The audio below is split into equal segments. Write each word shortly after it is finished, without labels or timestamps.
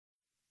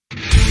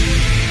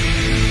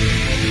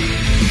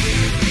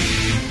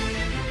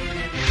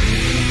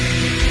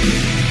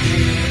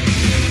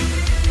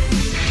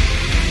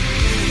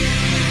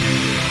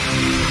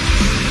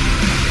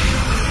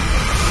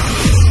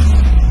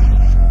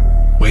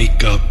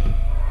Wake up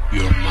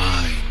your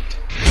mind.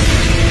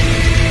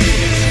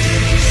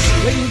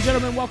 Ladies and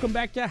gentlemen, welcome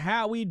back to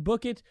How We'd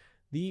Book It,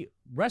 the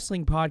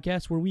wrestling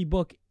podcast where we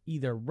book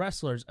either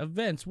wrestlers,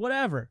 events,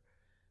 whatever.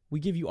 We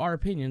give you our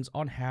opinions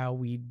on how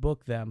we'd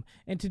book them.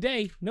 And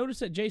today, notice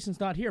that Jason's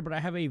not here, but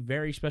I have a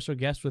very special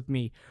guest with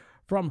me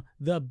from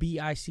the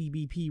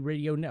BICBP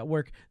Radio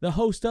Network, the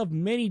host of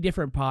many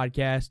different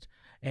podcasts,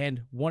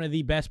 and one of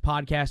the best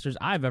podcasters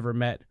I've ever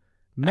met,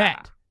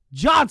 Matt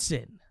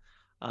Johnson.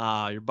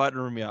 You're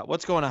buttering me up.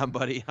 What's going on,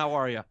 buddy? How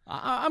are you?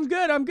 I'm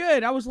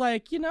good. I was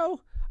like,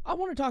 I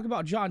want to talk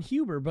about Jon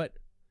Huber, but,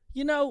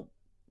 who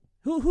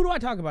do I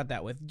talk about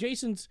that with?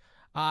 Jason's,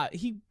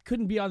 he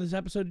couldn't be on this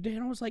episode today,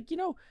 and I was like,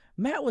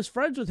 Matt was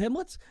friends with him.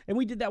 And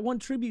we did that one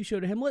tribute show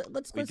to him.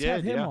 Let's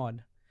have him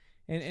on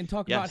and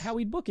talk about how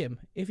we'd book him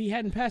if he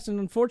hadn't passed.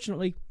 And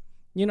unfortunately,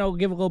 give a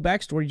little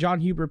backstory.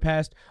 Jon Huber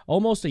passed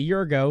almost a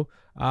year ago.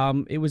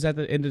 It was at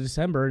the end of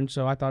December, and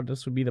so I thought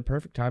this would be the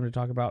perfect time to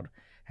talk about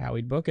how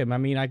we'd book him. I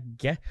mean,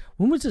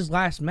 when was his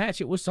last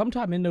match? It was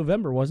sometime in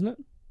November, wasn't it?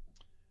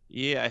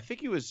 Yeah, I think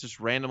he was just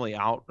randomly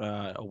out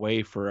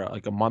away for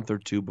like a month or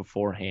two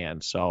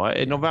beforehand. So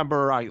in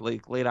November,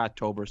 late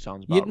October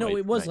sounds about right.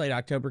 It was late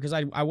October because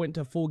I went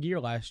to Full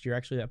Gear last year.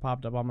 Actually, that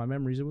popped up on my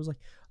memories. It was like,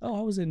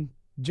 I was in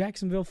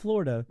Jacksonville,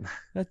 Florida.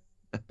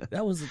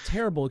 That was a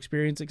terrible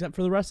experience, except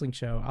for the wrestling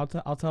show.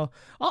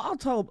 I'll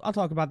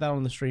talk about that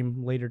on the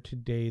stream later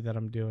today that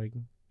I'm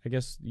doing. I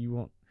guess you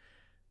won't.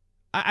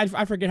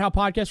 I forget how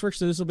podcast works,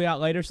 so this will be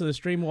out later. So the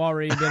stream will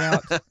already been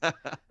out.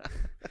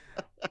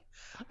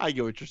 I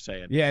get what you're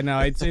saying. Yeah, no,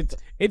 it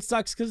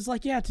sucks because it's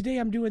like, today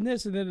I'm doing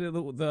this, and then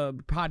the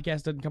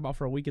podcast doesn't come out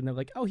for a week, and they're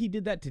like, he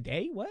did that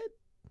today? What?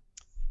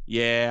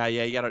 Yeah,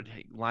 you gotta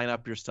line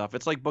up your stuff.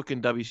 It's like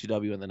booking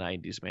WCW in the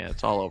 '90s, man.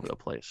 It's all over the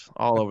place.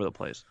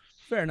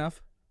 Fair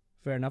enough.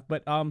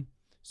 But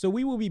so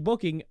we will be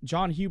booking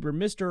Jon Huber,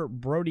 Mr.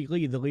 Brody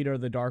Lee, the leader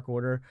of the Dark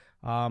Order.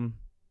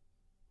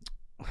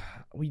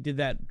 We did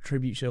that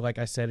tribute show, like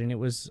I said, and it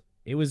was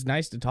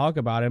nice to talk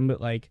about him,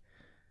 but like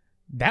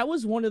that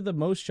was one of the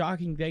most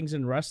shocking things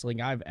in wrestling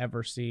I've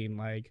ever seen.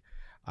 Like,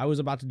 I was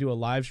about to do a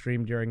live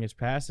stream during his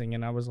passing,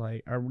 and I was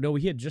like,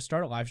 he had just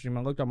started a live stream.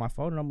 I looked on my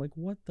phone, and I'm like,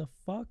 what the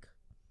fuck?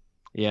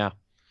 Yeah,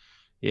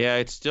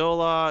 it's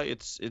still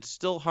it's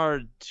still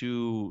hard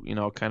to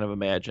kind of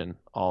imagine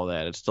all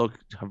that. It's still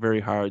very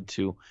hard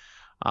to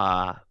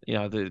that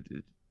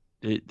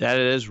it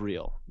is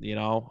real.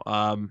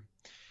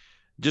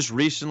 Just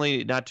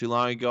recently, not too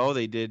long ago,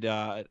 they did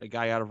a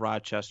guy out of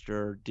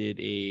Rochester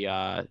did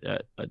a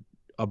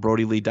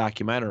Brody Lee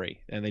documentary,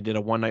 and they did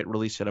a one-night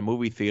release at a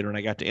movie theater, and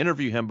I got to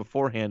interview him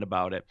beforehand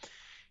about it,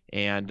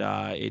 and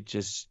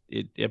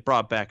it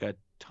brought back a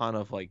ton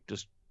of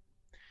just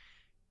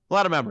a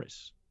lot of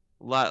memories,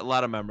 a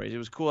lot of memories. It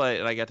was cool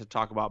that I got to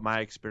talk about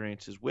my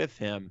experiences with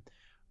him,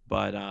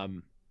 but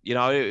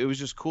it was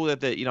just cool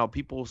that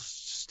people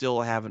still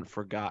haven't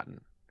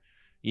forgotten.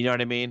 You know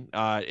what I mean?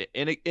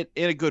 In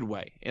a good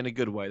way,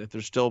 that they're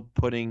still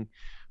putting,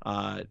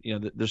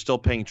 they're still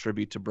paying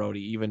tribute to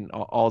Brody, even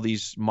all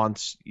these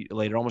months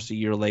later, almost a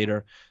year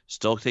later,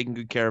 still taking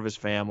good care of his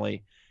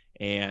family.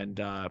 And,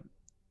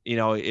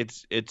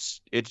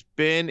 it's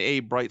been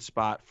a bright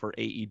spot for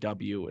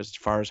AEW as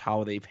far as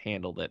how they've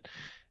handled it.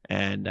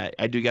 And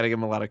I do got to give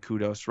them a lot of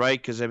kudos, right?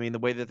 Because, I mean, the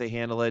way that they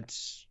handle it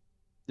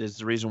is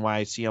the reason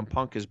why CM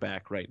Punk is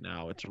back right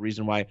now. It's the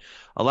reason why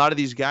a lot of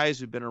these guys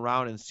who've been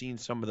around and seen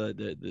some of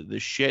the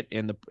shit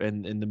in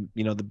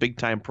the big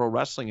time pro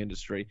wrestling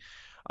industry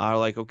are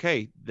like,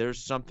 okay,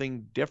 there's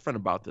something different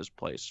about this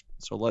place.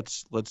 So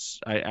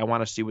I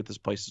want to see what this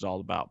place is all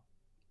about.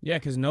 Yeah,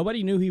 because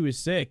nobody knew he was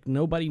sick.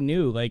 Nobody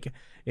knew,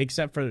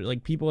 except for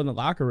people in the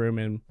locker room.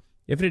 And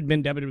if it had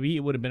been WWE, it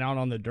would have been out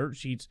on the dirt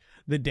sheets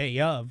the day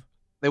of.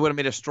 They would have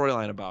made a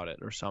storyline about it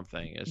or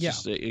something. It's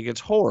just it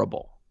gets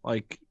horrible.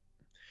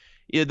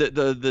 Yeah,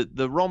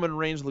 the Roman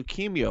Reigns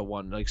leukemia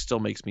one still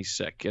makes me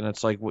sick, and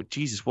it's like,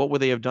 what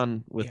would they have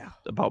done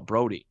about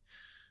Brody?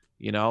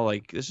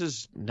 This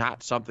is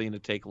not something to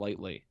take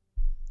lightly,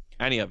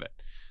 any of it.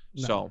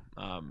 No.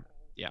 So,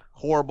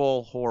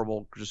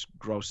 horrible, just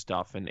gross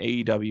stuff. And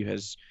AEW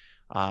has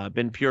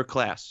been pure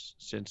class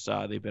since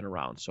they've been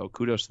around. So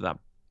kudos to them.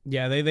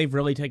 Yeah, they've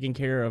really taken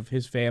care of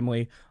his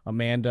family,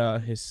 Amanda,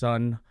 his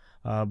son,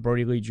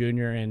 Brody Lee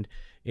Jr., and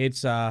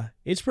it's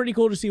pretty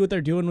cool to see what they're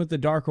doing with the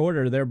Dark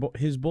Order. They're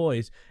his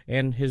boys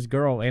and his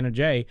girl Anna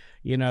Jay.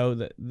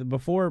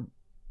 Before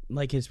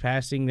his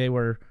passing, they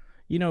were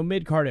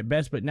mid card at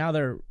best, but now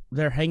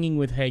they're hanging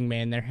with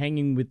Hangman. They're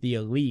hanging with the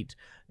Elite,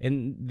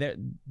 and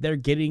they're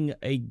getting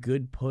a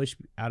good push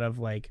out of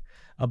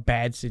a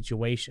bad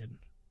situation.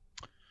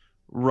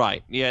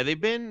 Right. Yeah, they've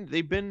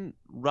been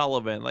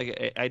relevant.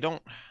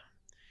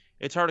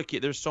 It's hard to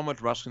keep. There's so much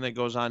wrestling that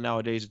goes on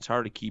nowadays. It's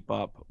hard to keep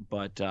up,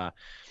 but.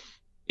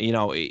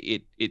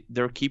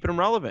 They're keeping them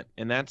relevant,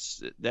 and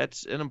that's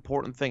an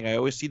important thing. I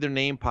always see their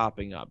name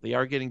popping up. They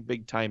are getting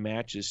big time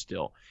matches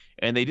still,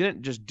 and they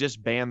didn't just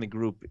disband the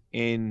group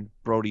in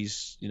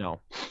Brody's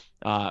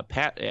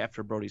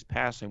after Brody's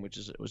passing, which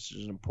is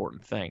an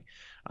important thing.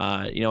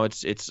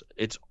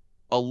 It's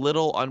a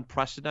little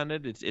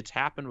unprecedented. It's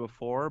happened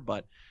before,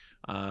 but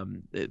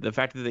the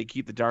fact that they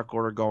keep the Dark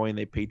Order going,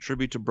 they pay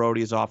tribute to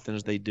Brody as often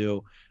as they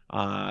do.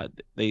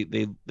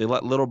 They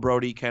let little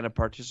Brody kind of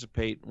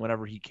participate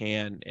whenever he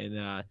can,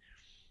 and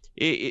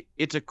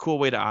it's a cool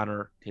way to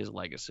honor his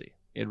legacy.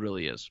 It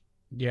really is.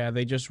 Yeah,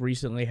 they just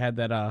recently had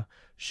that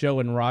show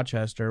in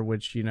Rochester,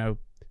 which,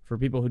 for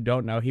people who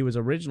don't know, he was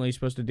originally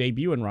supposed to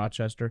debut in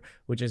Rochester,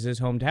 which is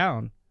his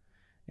hometown.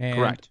 And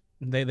Correct.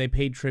 They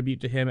paid tribute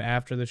to him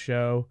after the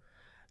show.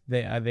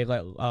 They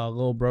let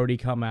little Brody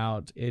come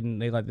out, and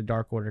they let the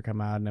Dark Order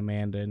come out, and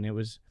Amanda, and it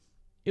was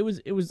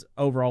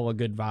overall a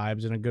good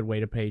vibes and a good way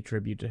to pay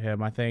tribute to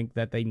him. I think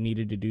that they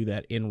needed to do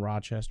that in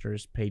Rochester,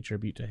 is pay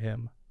tribute to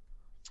him.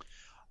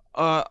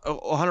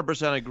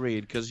 100%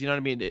 agreed, because you know what I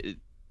mean.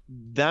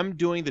 Them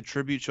doing the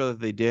tribute show that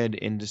they did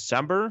in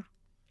December,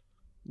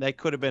 that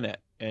could have been it,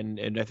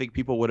 and I think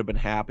people would have been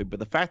happy. But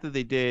the fact that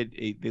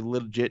they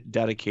legit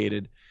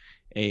dedicated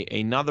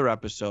another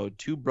episode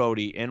to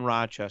Brody in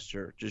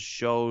Rochester just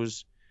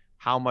shows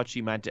how much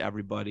he meant to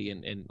everybody,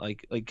 and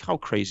like how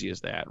crazy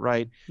is that,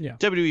 right? Yeah.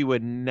 WWE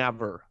would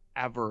never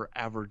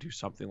ever do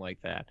something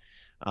like that,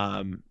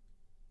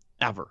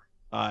 ever.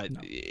 No.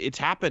 It's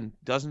happened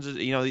dozens of,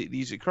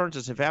 these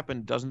occurrences have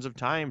happened dozens of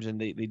times,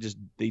 and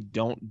they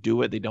don't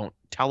do it. They don't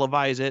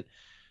televise it.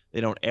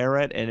 They don't air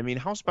it. And I mean,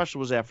 how special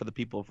was that for the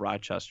people of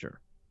Rochester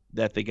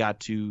that they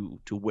got to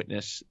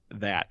witness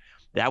that?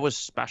 That was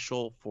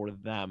special for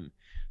them.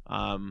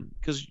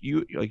 Because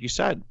like you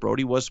said,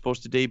 Brody was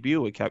supposed to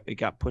debut. It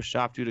got pushed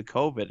off due to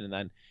COVID, and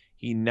then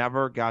he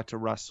never got to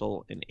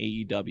wrestle in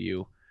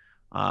AEW,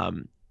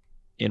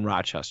 in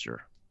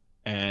Rochester.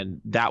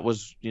 And that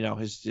was,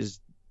 his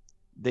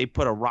they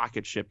put a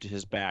rocket ship to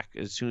his back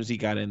as soon as he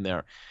got in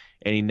there,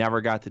 and he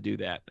never got to do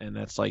that. And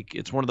that's like,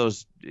 it's one of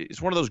those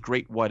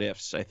great what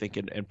ifs, I think,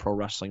 in pro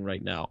wrestling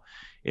right now,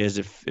 is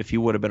if he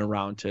would have been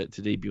around to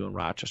debut in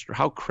Rochester.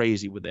 How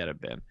crazy would that have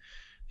been?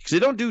 Because they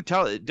don't do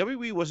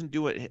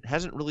WWE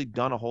hasn't really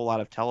done a whole lot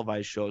of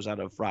televised shows out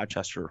of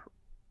Rochester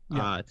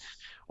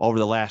over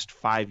the last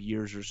 5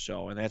 years or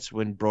so, and that's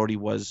when Brody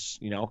was,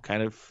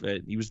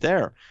 he was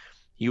there.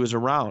 He was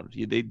around.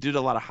 They did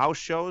a lot of house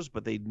shows,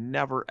 but they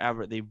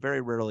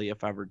very rarely,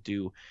 if ever,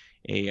 do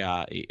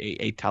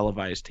a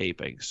televised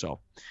taping. So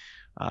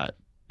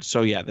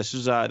yeah, this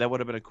is that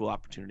would have been a cool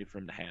opportunity for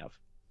him to have.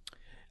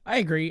 I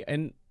agree,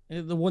 and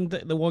the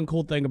one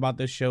cool thing about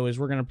this show is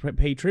we're gonna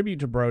pay tribute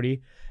to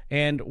Brody,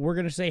 and we're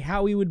gonna say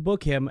how we would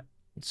book him.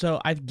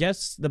 So I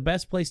guess the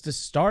best place to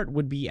start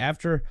would be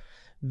after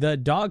the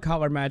dog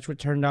collar match,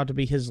 which turned out to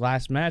be his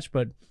last match,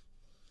 but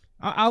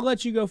I'll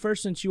let you go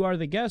first since you are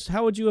the guest.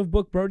 How would you have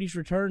booked Brody's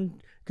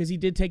return? Because he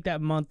did take that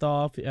month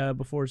off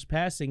before his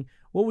passing.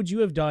 What would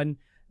you have done?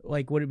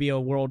 Like, would it be a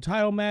world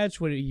title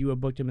match? Would you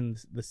have booked him in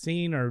the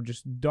scene, or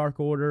just Dark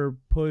Order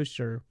push?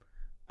 Or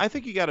I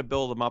think you got to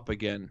build him up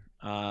again,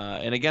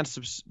 and against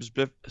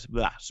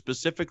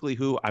specifically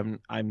who,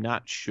 I'm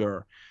not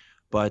sure,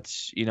 but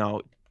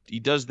he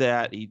does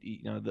that.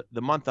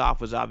 The month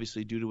off was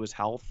obviously due to his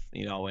health,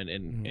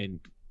 and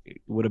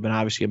it would have been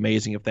obviously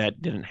amazing if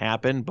that didn't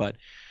happen, but.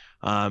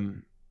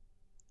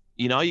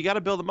 You got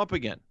to build him up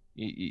again.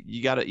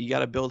 You got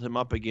to build him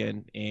up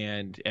again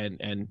and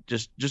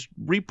just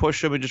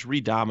re-push him and just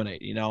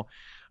re-dominate.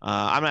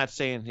 I'm not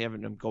saying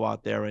having him go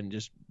out there and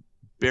just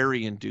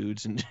burying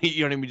dudes and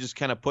you know what I mean, just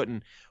kind of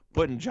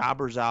putting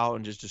jobbers out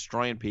and just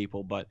destroying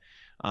people. But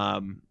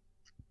I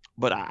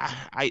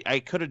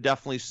could have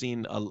definitely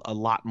seen a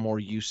lot more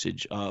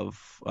usage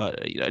of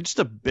just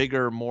a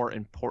bigger, more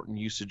important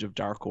usage of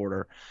Dark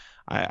Order.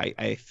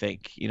 I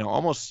think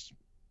almost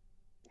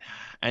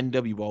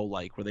NWO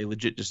like, where they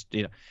legit just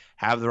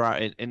have their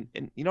and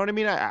you know what I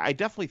mean. I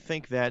definitely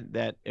think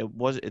that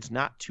it's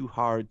not too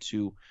hard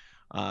to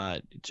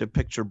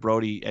picture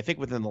Brody, I think,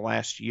 within the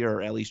last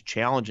year at least,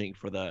 challenging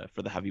for the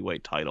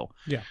heavyweight title.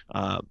 Yeah.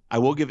 I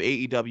will give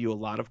AEW a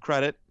lot of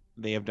credit.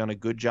 They have done a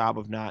good job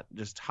of not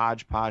just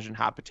hodgepodge and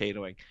hot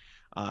potatoing,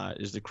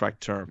 is the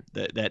correct term.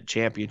 That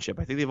championship,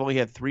 I think they've only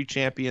had 3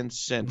 champions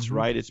since,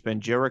 right? It's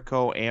been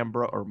Jericho,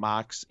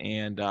 Mox,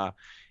 and Omega.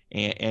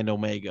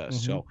 Mm-hmm.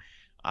 So.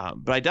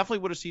 But I definitely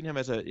would have seen him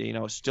as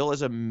still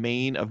as a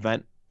main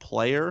event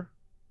player,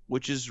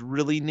 which is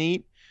really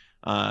neat.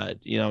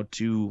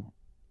 To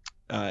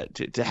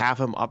have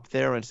him up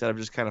there instead of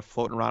just kind of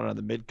floating around on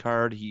the mid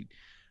card. He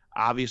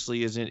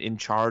obviously is in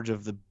charge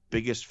of the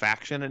biggest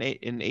faction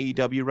in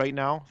AEW right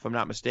now, if I'm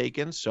not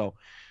mistaken. So,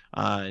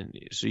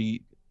 it's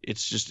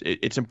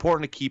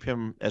important to keep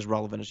him as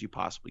relevant as you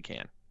possibly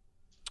can.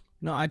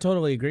 No, I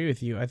totally agree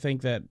with you. I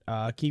think that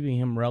keeping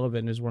him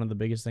relevant is one of the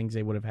biggest things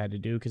they would have had to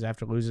do, because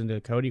after losing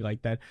to Cody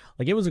like that,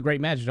 it was a great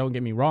match, don't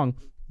get me wrong,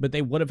 but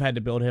they would have had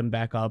to build him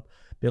back up,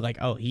 be like,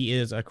 oh, he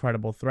is a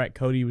credible threat.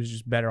 Cody was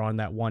just better on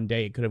that one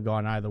day. It could have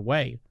gone either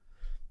way.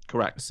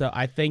 Correct. So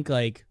I think,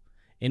 Cody's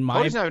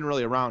not even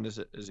really around, is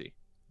he?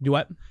 Do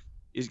what?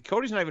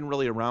 Cody's not even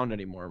really around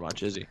anymore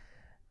much, is he?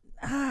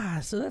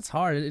 So that's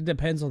hard. It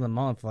depends on the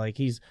month. Like,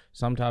 he's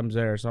sometimes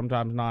there,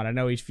 sometimes not. I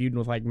know he's feuding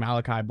with like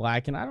Malachi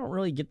Black, and I don't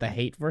really get the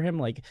hate for him.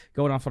 Like,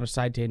 going off on a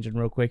side tangent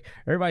real quick,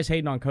 everybody's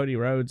hating on Cody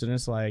Rhodes, and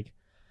it's like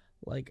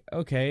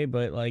okay,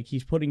 but like,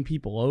 he's putting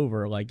people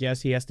over. Like,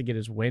 yes, he has to get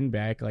his win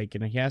back, like,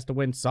 and he has to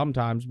win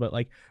sometimes, but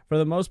like, for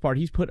the most part,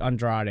 he's put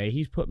Andrade,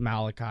 he's put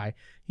Malachi,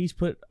 he's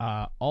put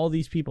all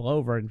these people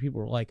over, and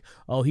people are like,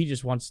 oh, he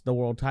just wants the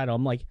world title.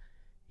 I'm like,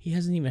 he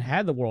hasn't even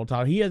had the world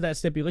title. He has that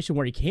stipulation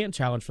where he can't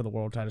challenge for the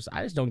world title. So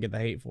I just don't get the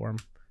hate for him.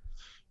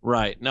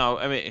 Right. No,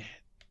 I mean,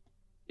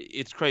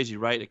 it's crazy,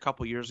 right? A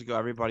couple years ago,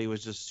 everybody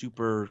was just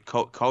super.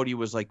 Cody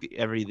was like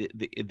every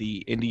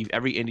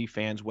indie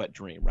fan's wet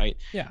dream, right?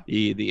 Yeah.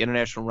 The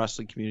international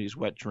wrestling community's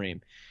wet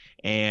dream,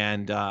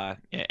 and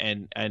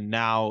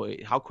now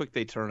how quick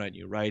they turn on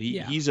you, right?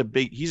 He's an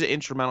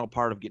instrumental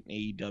part of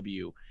getting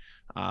AEW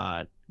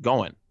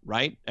going,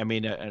 right? I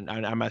mean, and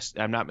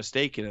I'm not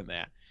mistaken in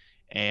that.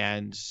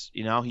 And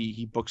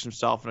he books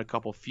himself in a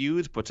couple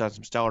feuds, puts on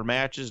some stellar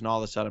matches, and all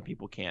of a sudden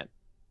people can't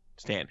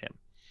stand him.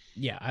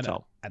 Yeah, I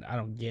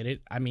don't get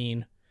it. I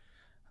mean,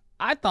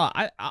 I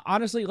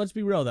honestly, let's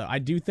be real though, I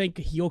do think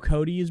heel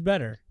Cody is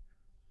better.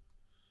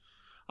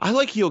 I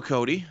like heel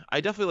Cody.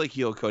 I definitely like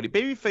heel Cody.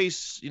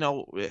 Babyface,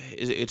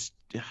 it's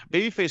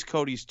babyface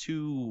Cody's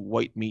too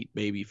white meat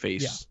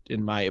babyface,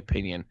 in my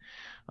opinion.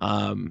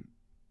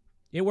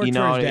 It worked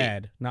for his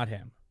dad, not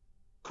him.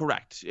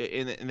 Correct,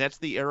 and that's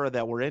the era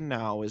that we're in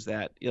now. Is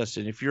that,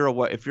 listen, if you're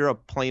a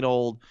plain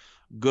old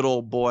good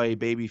old boy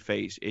baby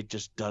face, it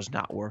just does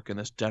not work in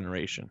this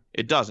generation.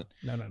 It doesn't.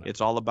 No.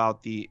 It's all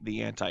about the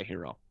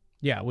anti-hero.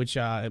 Yeah, which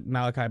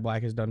Malachi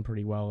Black has done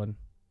pretty well. And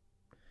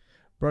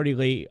Brody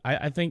Lee,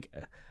 I think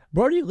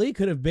Brody Lee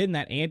could have been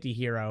that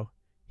anti-hero.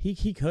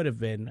 He could have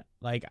been.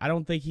 Like, I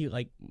don't think he,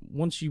 like,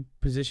 once you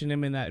position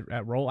him in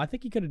that role, I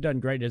think he could have done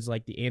great as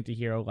like the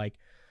anti-hero. Like,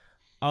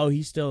 oh,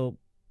 he's still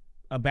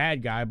a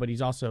bad guy, but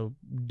he's also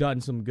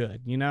done some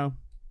good, No,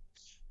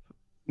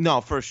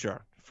 for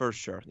sure.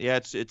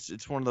 Yeah,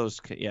 it's one of those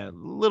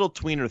little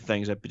tweener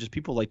things that just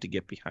people like to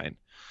get behind.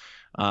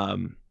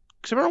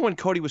 Because I remember when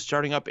Cody was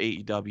starting up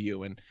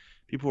AEW and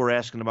people were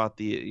asking about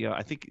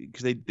I think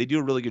because they do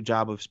a really good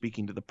job of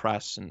speaking to the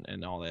press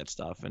and all that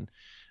stuff, and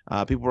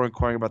people were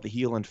inquiring about the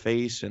heel and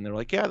face, and they're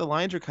like, yeah, the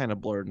lines are kind of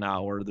blurred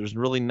now, or there's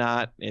really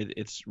not.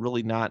 It's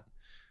really not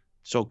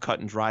so cut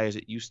and dry as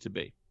it used to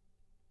be.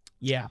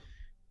 Yeah.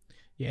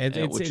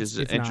 Which is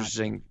an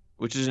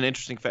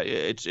interesting fact.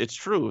 It's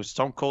true.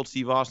 Stone Cold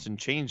Steve Austin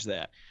changed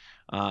that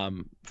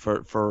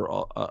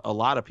for a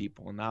lot of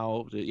people, and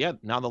now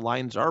the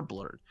lines are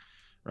blurred,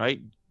 right?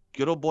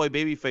 Good old boy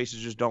baby faces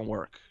just don't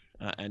work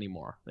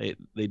anymore.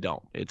 They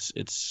don't.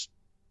 It's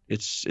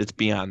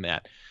beyond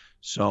that.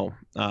 So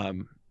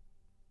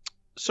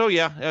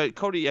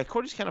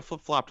Cody's kind of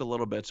flip flopped a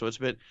little bit. So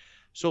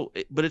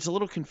but it's a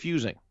little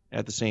confusing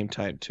at the same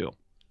time too.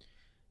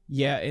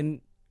 Yeah,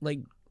 and like,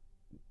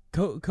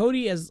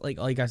 Cody, as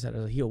like I said,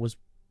 as a heel, was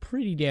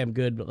pretty damn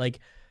good, but like,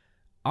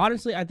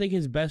 honestly, I think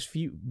his best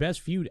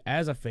feud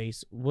as a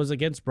face was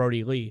against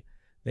Brody Lee.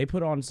 They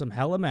put on some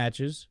hella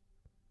matches.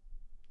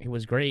 It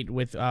was great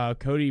with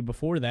Cody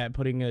before that,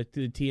 putting the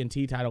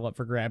TNT title up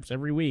for grabs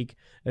every week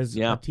as a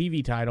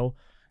TV title,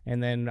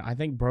 and then I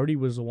think Brody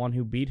was the one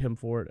who beat him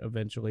for it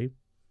eventually.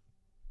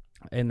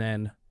 And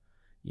then,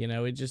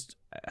 it just,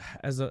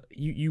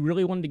 you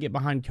really wanted to get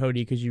behind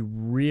Cody because you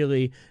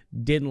really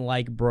didn't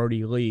like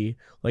Brody Lee.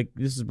 Like,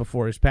 this is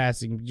before his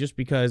passing, just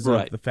because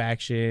of the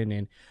faction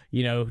and,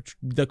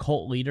 the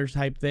cult leader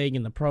type thing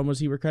and the promos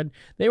he were cutting.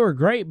 They were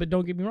great, but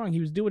don't get me wrong,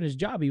 he was doing his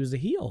job. He was a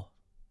heel.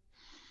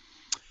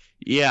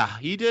 Yeah,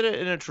 he did it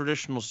in a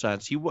traditional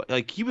sense. He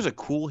was a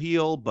cool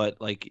heel, but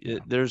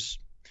there's,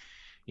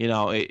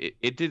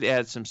 it did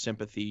add some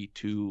sympathy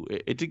to.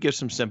 It did give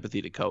some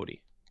sympathy to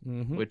Cody.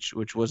 Mm-hmm. Which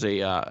was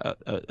a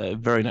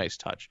very nice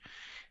touch,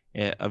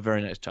 a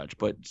very nice touch.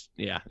 But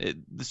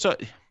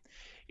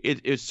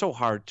it's so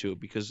hard too,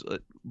 because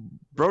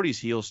Brody's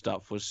heel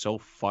stuff was so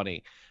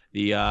funny.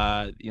 The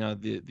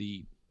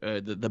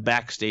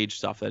backstage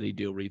stuff that he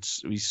do, where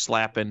he's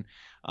slapping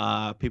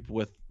people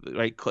with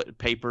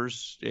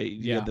papers.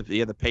 He had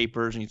the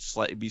papers, and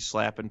he'd be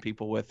slapping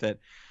people with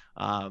it.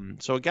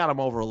 So it got him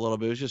over a little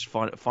bit. It was just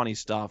funny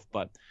stuff,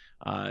 but.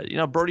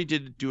 Brody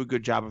did do a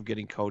good job of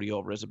getting Cody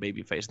over as a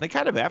babyface. And then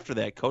kind of after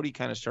that, Cody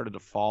kind of started to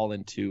fall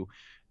into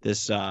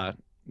this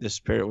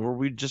period where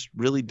we just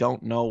really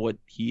don't know what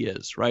he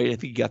is, right? I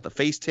think he got the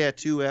face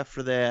tattoo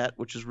after that,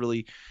 which is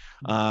really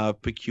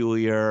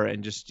peculiar,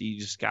 and he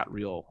just got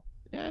real.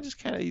 Yeah,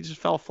 he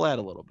just fell flat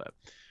a little bit.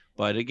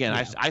 But again,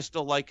 I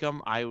still like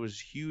him. I was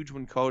huge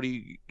when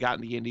Cody got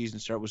in the Indies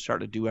and was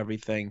starting to do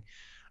everything.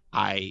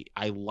 I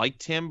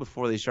liked him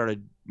before they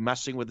started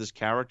messing with his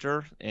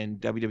character in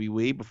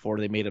WWE, before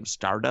they made him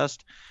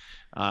Stardust.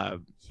 I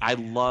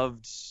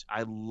loved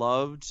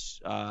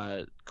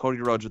Cody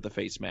Rhodes with the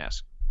face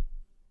mask.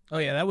 Oh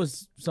yeah, that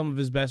was some of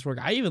his best work.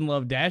 I even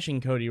loved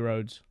Dashing Cody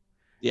Rhodes.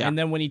 Yeah. And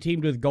then when he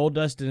teamed with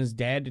Goldust and his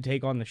dad to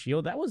take on the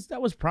Shield, that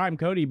was prime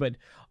Cody. But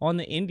on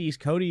the Indies,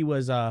 Cody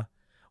was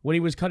when he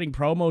was cutting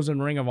promos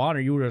in Ring of Honor,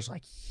 you were just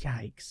like,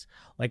 yikes.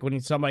 Like when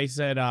somebody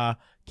said,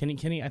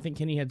 Kenny, I think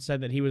Kenny had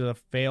said that he was a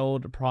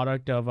failed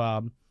product of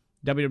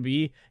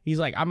WWE. He's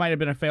like, I might have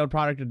been a failed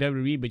product of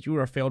WWE, but you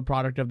were a failed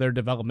product of their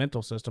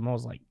developmental system. I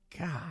was like,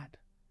 God.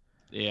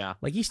 Yeah.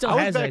 Like he still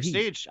has that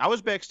heat. I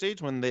was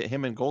backstage when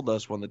him and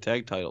Goldust won the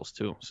tag titles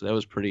too. So that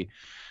was pretty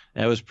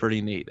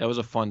neat. That was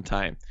a fun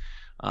time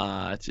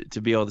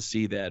to be able to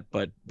see that.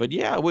 But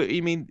yeah,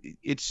 I mean,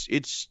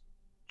 it's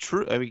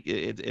true. I mean,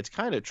 it's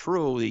kind of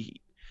true. The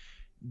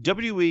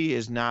WWE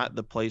is not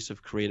the place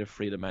of creative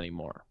freedom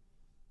anymore.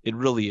 It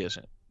really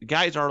isn't. The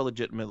guys are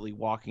legitimately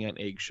walking on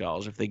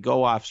eggshells. If they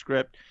go off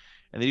script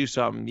and they do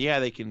something, yeah,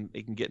 they can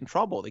get in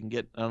trouble. They can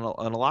get in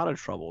a lot of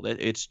trouble.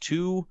 It's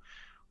too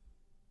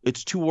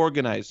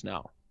organized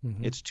now.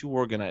 Mm-hmm. It's too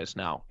organized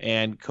now.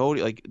 And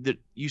Cody, like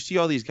you see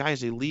all these guys,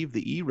 they leave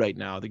the E right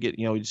now. They get,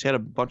 we just had a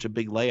bunch of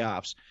big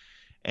layoffs,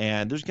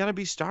 and there's gonna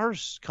be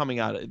stars coming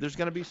out of it. There's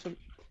gonna be some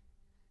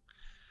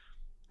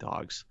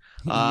dogs.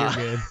 You're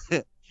good.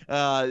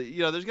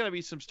 There's gonna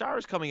be some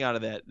stars coming out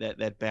of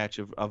that batch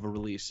of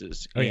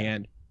releases. Oh, yeah.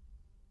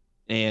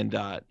 And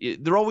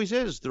there always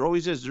is.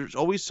 There's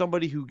always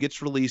somebody who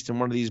gets released in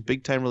one of these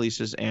big time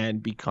releases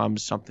and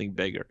becomes something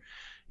bigger.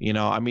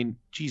 I mean,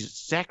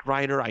 Jesus, Zack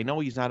Ryder, I know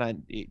he's not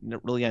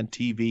really on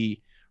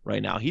TV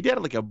right now. He did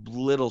like a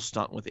little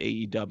stunt with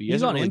AEW.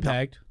 He's on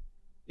Impact.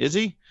 Is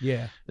he?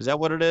 Yeah. Is that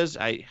what it is?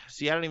 I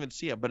don't even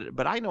see it,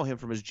 but I know him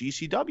from his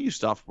GCW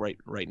stuff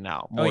right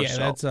now.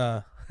 That's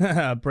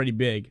pretty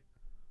big.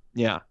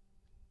 Yeah.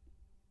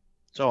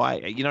 So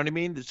you know what I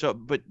mean? So,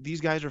 but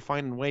these guys are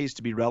finding ways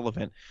to be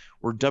relevant.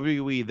 Where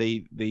WWE,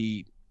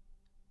 they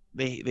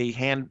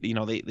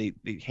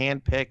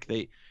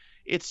handpick.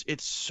 It's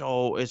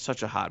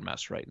such a hot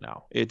mess right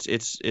now.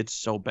 It's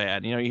so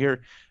bad. You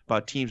hear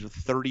about teams with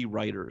 30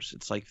 writers.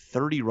 It's like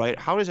 30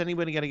 How is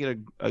anybody going to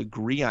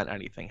agree on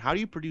anything? How do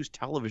you produce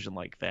television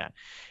like that?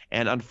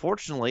 And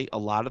unfortunately, a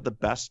lot of the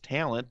best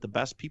talent, the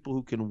best people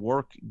who can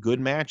work good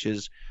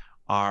matches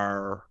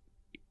are,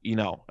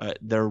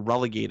 they're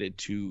relegated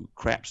to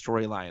crap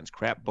storylines,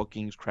 crap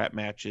bookings, crap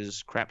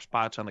matches, crap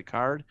spots on the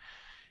card.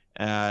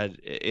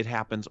 It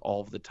happens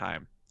all the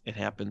time. It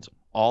happens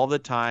all the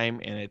time,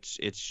 and it's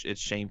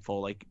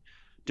shameful. Like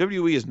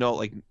WWE is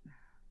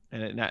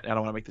and I don't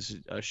want to make this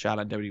a shot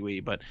on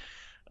WWE, but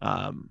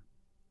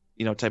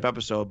type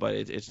episode. But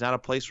it's not a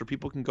place where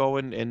people can go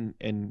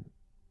and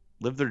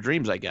live their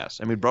dreams, I guess.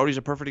 I mean, Brody's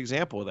a perfect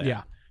example of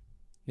that.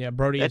 Yeah.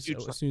 Brody, as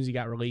soon as he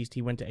got released,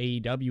 he went to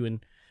AEW,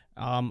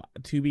 and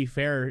to be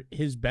fair,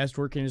 his best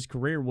work in his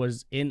career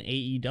was in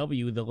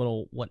AEW. The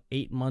little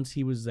 8 months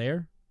he was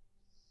there.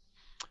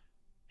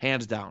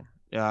 Hands down.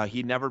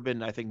 He'd never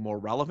been, I think, more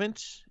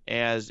relevant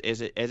as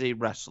a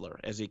wrestler,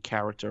 as a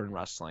character in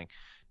wrestling.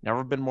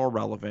 Never been more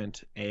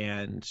relevant.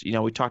 And,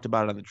 we talked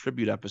about it on the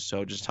tribute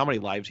episode, just how many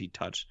lives he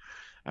touched.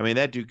 I mean,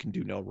 that dude can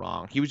do no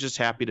wrong. He was just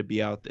happy to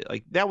be out there.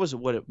 Like, that was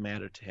what it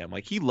mattered to him.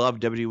 Like, he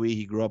loved WWE.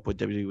 He grew up with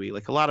WWE,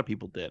 like a lot of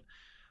people did.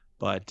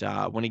 But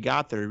when he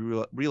got there,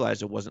 he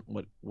realized it wasn't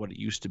what it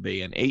used to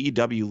be. And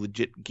AEW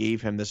legit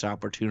gave him this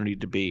opportunity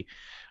to be,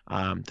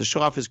 to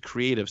show off his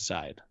creative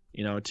side,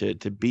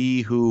 to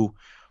be who...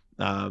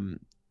 to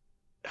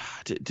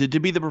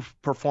be the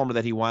performer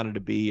that he wanted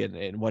to be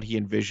and what he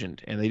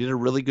envisioned, and they did a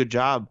really good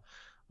job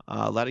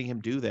letting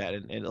him do that.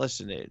 And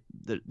listen,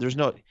 there's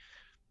no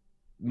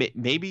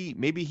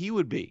maybe he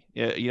would be,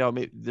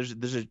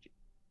 there's a,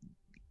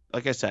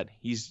 like I said,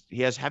 he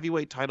has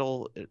heavyweight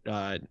title,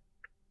 the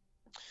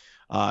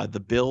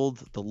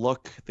build, the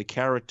look, the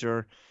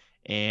character,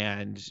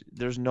 and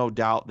there's no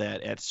doubt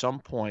that at some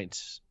point,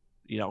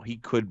 he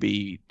could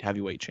be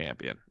heavyweight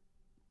champion.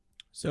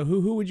 So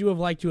who would you have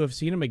liked to have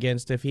seen him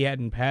against if he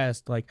hadn't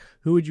passed? Like,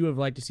 who would you have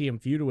liked to see him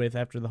feud with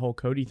after the whole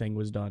Cody thing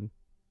was done?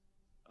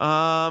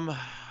 Let's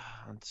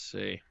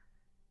see.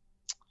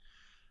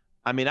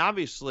 I mean,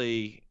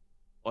 obviously,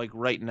 like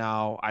right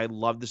now, I'd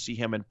love to see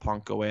him and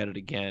Punk go at it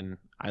again.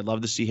 I'd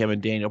love to see him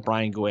and Daniel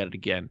Bryan go at it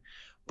again.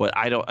 But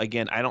I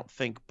don't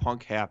think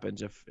Punk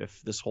happens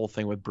if this whole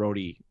thing with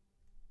Brody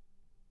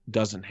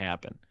doesn't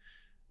happen.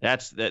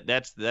 That's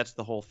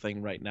the whole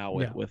thing right now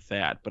with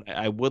that. But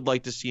I would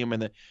like to see him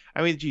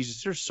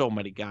Jesus, there's so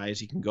many guys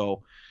he can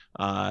go,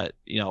 toe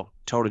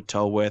to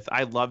toe with.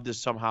 I'd love to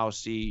somehow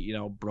see,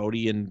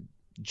 Brody and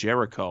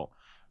Jericho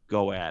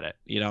go at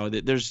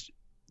it. There's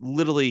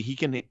literally, he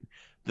can,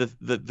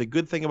 the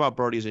good thing about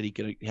Brody is that he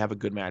can have a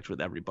good match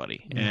with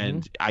everybody. Mm-hmm.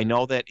 And I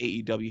know that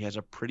AEW has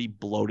a pretty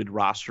bloated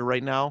roster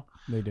right now.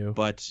 They do.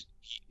 But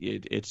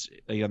it's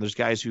there's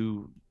guys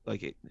who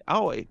like,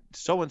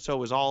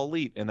 so-and-so is all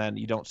elite, and then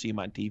you don't see him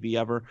on TV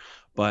ever.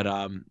 But you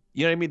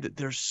know what I mean?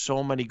 There's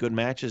so many good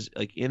matches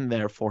like in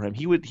there for him.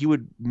 He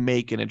would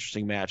make an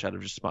interesting match out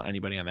of just about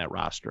anybody on that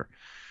roster.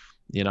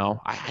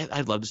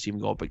 I'd love to see him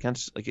go up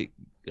against like a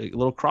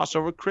little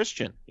crossover with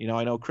Christian.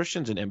 I know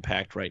Christian's an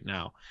Impact right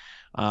now.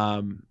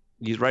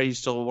 He's right. He's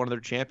still one of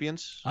their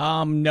champions.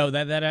 No,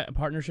 that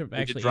partnership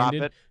actually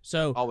ended. It?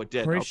 So it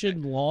did.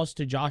 Christian lost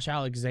to Josh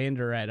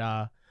Alexander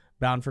at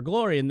Bound for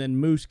Glory, and then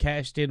Moose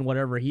cashed in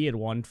whatever he had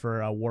won for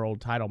a world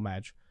title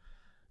match.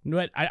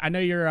 But I know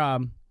you're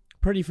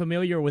pretty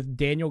familiar with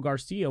Daniel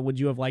Garcia. Would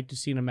you have liked to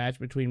seen a match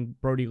between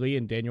Brody Lee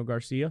and Daniel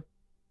Garcia?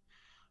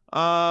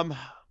 I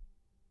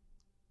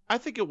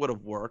think it would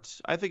have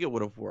worked.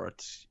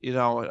 You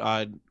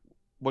know,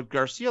 what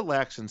Garcia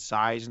lacks in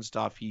size and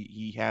stuff,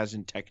 he has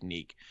in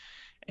technique.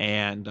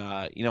 And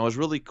you know, it was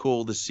really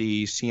cool to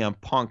see CM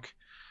Punk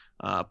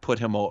put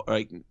him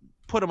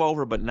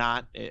over, but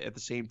not at the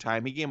same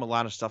time. He gave him a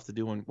lot of stuff to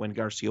do when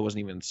Garcia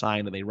wasn't even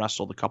signed, and they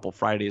wrestled a couple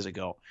Fridays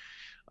ago.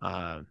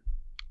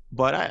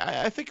 But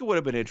I think it would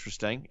have been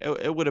interesting.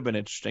 It would have been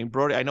interesting.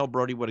 Brody, I know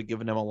Brody would have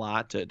given him a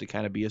lot to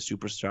kind of be a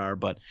superstar,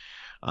 but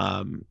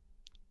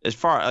as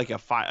far like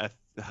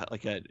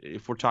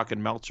if we're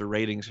talking Meltzer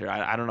ratings here,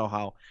 I don't know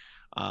how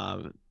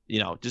you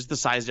know, just the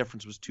size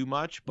difference was too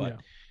much, but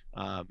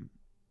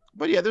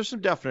yeah, there's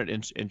some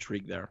definite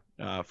intrigue there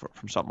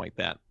from something like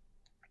that.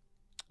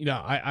 You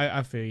know,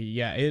 I feel you.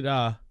 Yeah,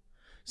 it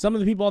some of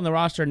the people on the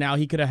roster now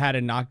he could have had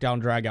a knockdown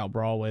drag out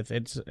brawl with.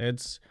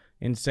 It's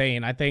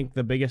insane. I think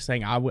the biggest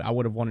thing I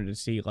would have wanted to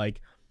see, like,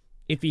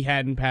 if he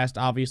hadn't passed,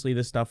 obviously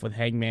the stuff with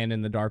Hangman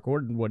and the Dark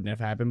Order wouldn't have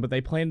happened, but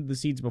they planted the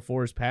seeds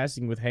before his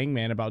passing with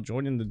Hangman about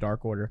joining the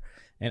Dark Order,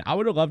 and I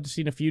would have loved to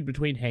seen a feud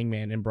between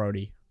Hangman and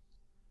Brody.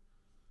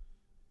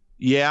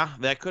 Yeah,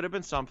 that could have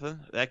been something.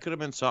 I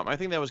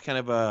think that was kind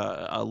of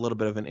a little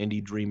bit of an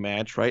indie dream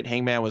match, right?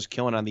 Hangman was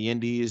killing on the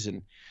indies,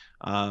 and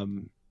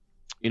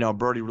you know,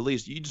 Brody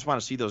released. You just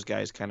want to see those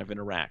guys kind of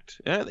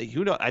interact.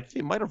 Who knows? I think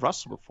they might have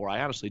wrestled before.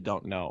 I honestly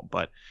don't know,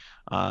 but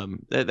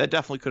that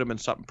definitely could have been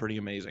something pretty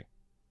amazing.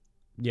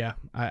 Yeah,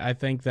 I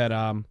think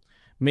that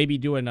maybe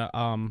doing a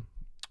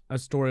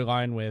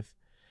storyline with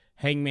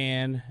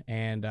Hangman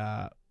and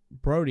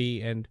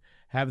Brody and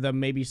have them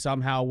maybe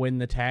somehow win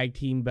the tag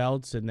team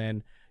belts and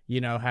then, you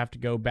know, have to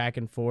go back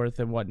and forth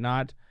and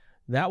whatnot.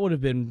 That would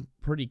have been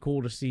pretty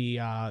cool to see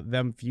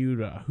them feud.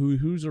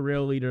 Who's the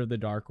real leader of the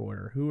Dark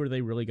Order? Who are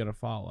they really going to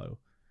follow?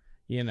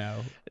 You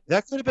know,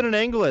 that could have been an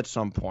angle at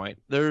some point.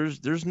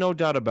 There's no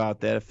doubt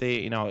about that.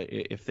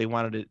 If they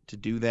wanted to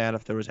do that,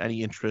 if there was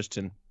any interest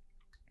in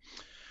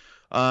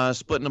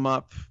splitting them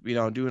up, you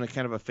know, doing a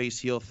kind of a face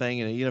heel thing,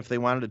 and even if they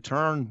wanted to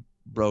turn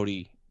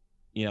Brody,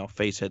 you know,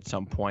 face at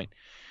some point,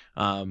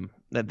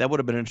 that would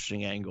have been an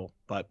interesting angle.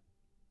 But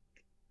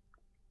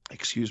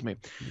excuse me.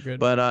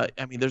 But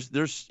I mean,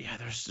 there's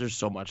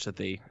so much that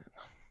a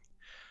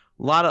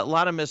lot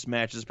of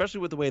mismatches,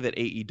 especially with the way that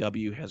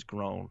AEW has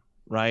grown,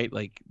 right?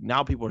 Like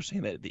now people are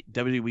saying that the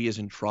WWE is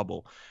in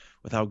trouble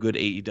with how good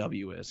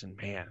AEW is, and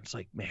man, it's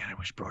like, man, I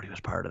wish Brody was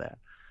part of that.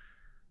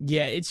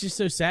 Yeah, it's just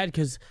so sad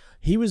because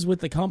he was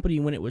with the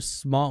company when it was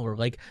smaller.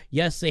 Like,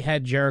 yes, they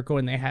had Jericho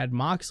and they had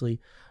Moxley,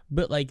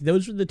 but like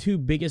those were the two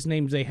biggest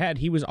names they had.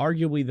 He was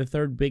arguably the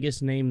third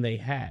biggest name they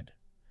had.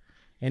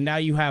 And now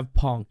you have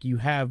Punk, you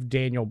have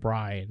Daniel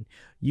Bryan,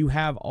 you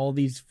have all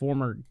these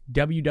former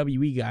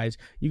WWE guys.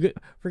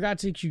 For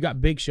God's sakes, you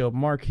got Big Show,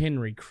 Mark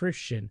Henry,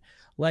 Christian.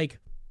 Like,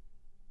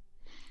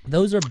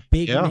 those are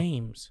big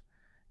names.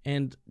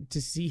 And to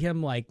see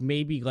him like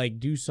maybe like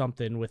do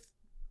something with,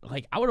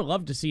 like, I would have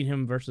loved to see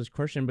him versus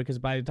Christian, because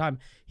by the time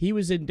he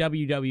was in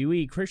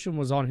WWE, Christian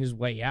was on his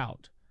way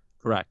out.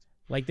 Correct.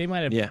 Like, they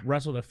might have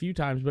wrestled a few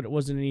times, but it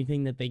wasn't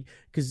anything that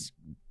because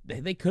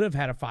they could have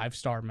had a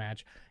 5-star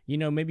match. You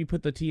know, maybe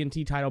put the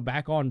TNT title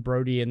back on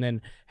Brody and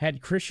then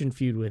had Christian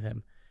feud with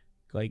him.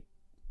 Like,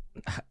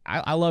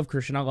 I love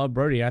Christian. I love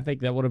Brody. I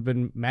think that would have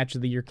been match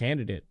of the year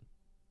candidate.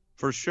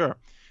 For sure.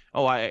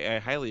 Oh, I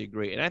highly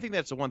agree. And I think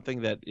that's the one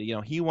thing that, you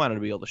know, he wanted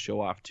to be able to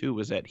show off too,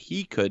 was that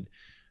he could,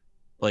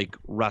 like,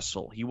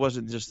 wrestle. He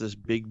wasn't just this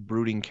big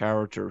brooding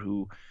character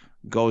who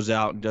goes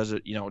out and does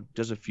it, you know,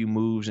 does a few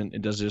moves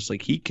and does this.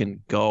 Like, he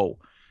can go.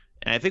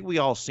 And I think we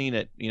all seen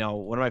it. You know,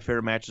 one of my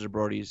favorite matches of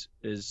Brody's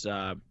is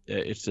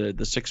it's the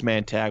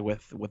 6-man tag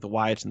with the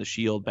Wyatts and the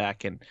Shield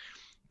back in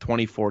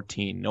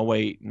 2014. No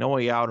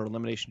way out, or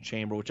Elimination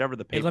Chamber, whichever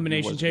the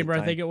Elimination Chamber.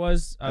 I think it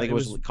was. I think it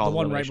was called the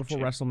one right before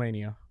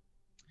WrestleMania.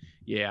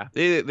 Yeah,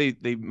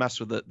 they mess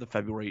with the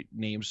February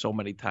names so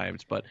many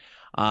times, but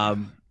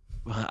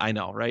I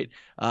know, right?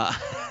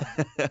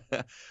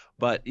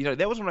 But, you know,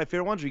 that was one of my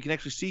favorite ones where you can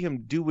actually see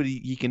him do what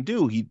he can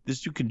do.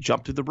 This dude can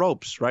jump through the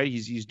ropes, right?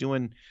 He's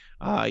doing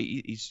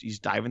he's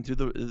diving through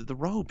the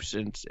ropes,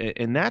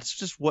 and that's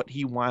just what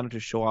he wanted to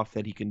show off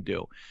that he can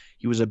do.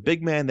 He was a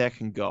big man that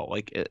can go.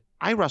 Like,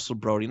 I wrestled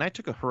Brody, and I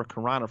took a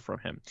hurricanrana from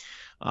him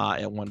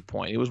at one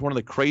point. It was one of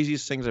the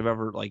craziest things I've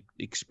ever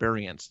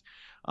experienced.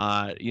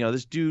 You know,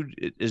 this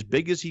dude, as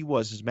big as he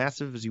was, as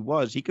massive as he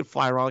was, he could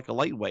fly around like a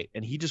lightweight,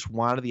 and he just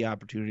wanted the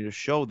opportunity to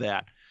show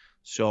that,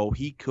 so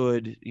he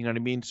could, you know what I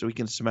mean, so he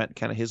can cement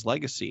kind of his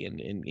legacy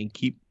and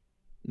keep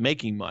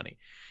making money.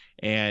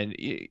 And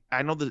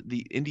I know that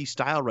the indie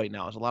style right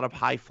now is a lot of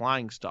high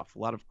flying stuff, a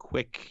lot of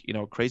quick, you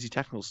know, crazy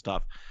technical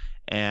stuff,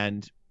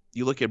 and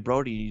you look at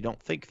Brody and you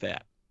don't think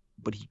that,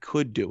 but he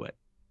could do it,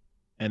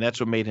 and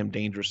that's what made him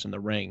dangerous in the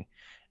ring.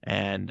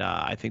 And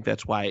I think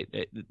that's why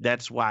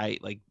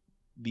like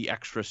the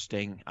extra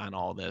sting on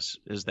all this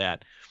is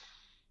that,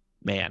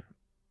 man,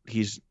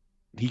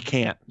 he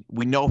can't.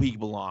 We know he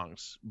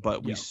belongs,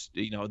 but Yeah.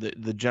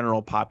 the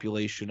general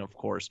population, of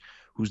course,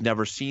 who's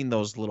never seen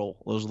those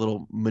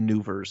little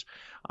maneuvers,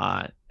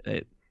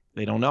 they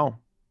don't know.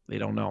 They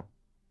don't know.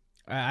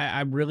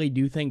 I really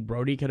do think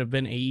Brody could have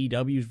been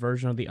AEW's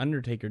version of the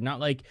Undertaker,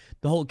 not like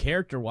the whole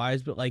character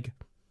wise, but like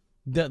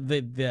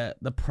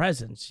the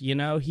presence.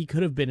 He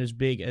could have been as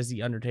big as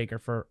the Undertaker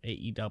for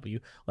AEW.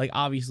 Like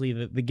obviously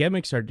the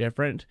gimmicks are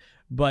different,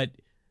 but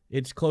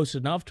it's close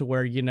enough to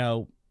where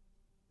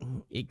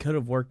it could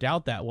have worked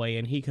out that way,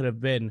 and he could have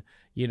been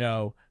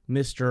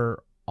Mr.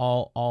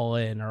 All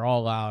in or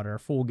All Out or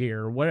Full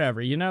Gear or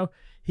whatever.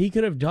 He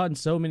could have done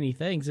so many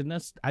things, and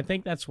I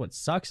think that's what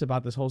sucks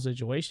about this whole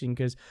situation,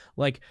 because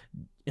like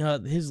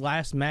his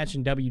last match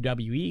in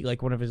WWE,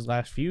 like one of his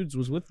last feuds,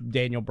 was with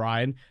Daniel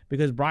Bryan,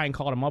 because Bryan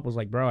called him up, was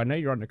like, bro, I know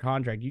you're under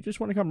contract, you just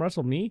want to come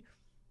wrestle me?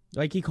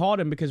 Like, he called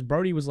him because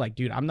Brody was like,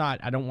 dude, I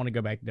don't want to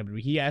go back to WWE.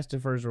 He asked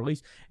for his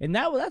release, and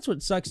that's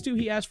what sucks too.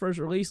 He asked for his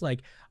release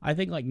I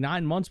think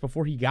 9 months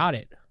before he got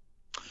it.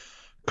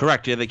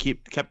 Correct. Yeah, they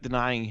kept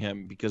denying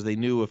him because they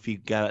knew if he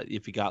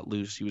got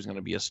loose, he was going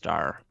to be a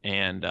star.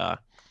 And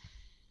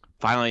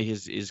finally,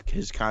 his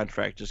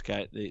contract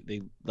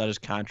they let his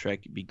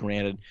contract be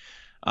granted,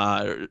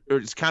 or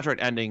his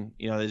contract ending.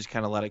 They just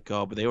kind of let it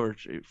go. But they were,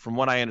 from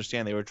what I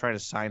understand, they were trying to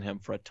sign him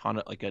for a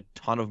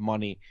ton of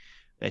money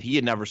that he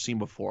had never seen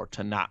before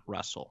to not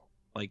wrestle.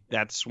 Like,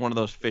 that's one of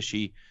those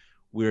fishy,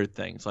 weird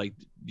things. Like,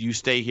 you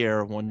stay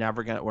here, we're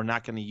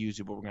not gonna use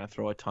you, but we're gonna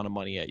throw a ton of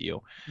money at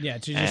you. Yeah,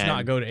 to just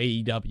not go to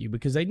AEW,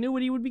 because they knew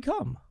what he would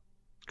become.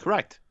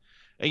 Correct.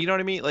 And you know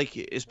what I mean? Like,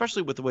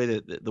 especially with the way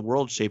that the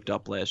world shaped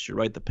up last year,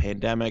 right? The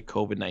pandemic,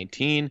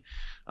 COVID-19.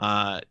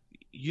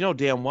 You know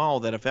damn well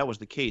that if that was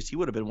the case, he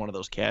would have been one of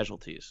those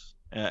casualties.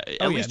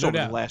 At least over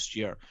the last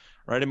year.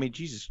 Right? I mean,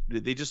 Jesus,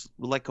 they just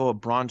let go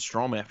of Braun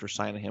Strowman after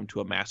signing him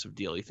to a massive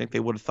deal. You think they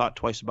would have thought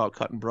twice about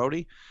cutting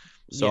Brody?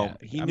 So yeah,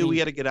 he knew he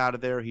had to get out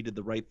of there. He did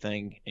the right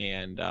thing,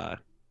 and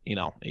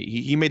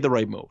he made the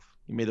right move.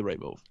 He made the right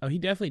move. Oh, he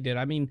definitely did.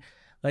 I mean,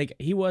 like,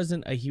 he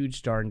wasn't a huge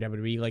star in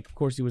WWE. Like, of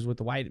course, he was with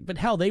the Wyatt, but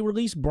hell, they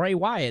released Bray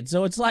Wyatt.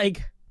 So it's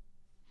like,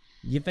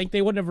 you think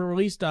they wouldn't have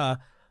released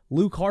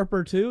Luke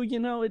Harper too?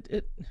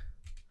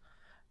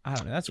 I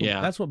don't know.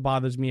 That's what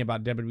bothers me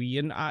about WWE.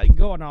 And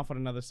going off on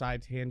another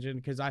side tangent,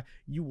 because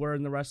you were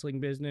in the wrestling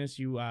business,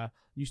 you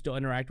still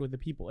interact with the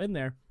people in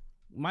there.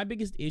 My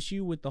biggest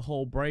issue with the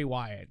whole Bray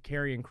Wyatt,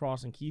 Karrion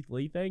Kross, and Keith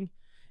Lee thing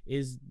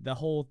is the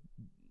whole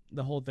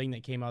thing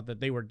that came out that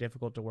they were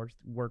difficult to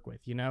work with.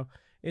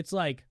 It's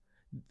like,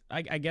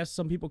 I guess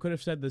some people could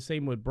have said the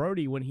same with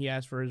Brody when he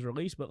asked for his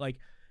release, but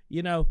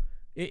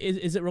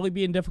is it really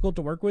being difficult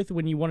to work with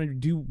when you want to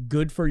do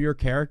good for your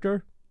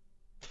character?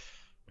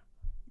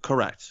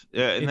 Correct.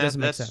 And it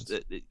doesn't make sense.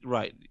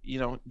 Right.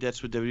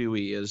 That's what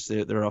WWE is.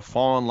 They're a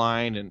fallen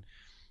line, and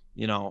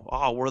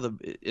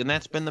and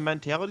that's been the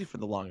mentality for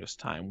the longest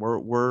time.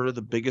 We're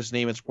the biggest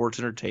name in sports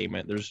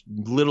entertainment.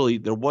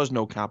 There was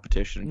no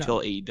competition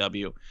until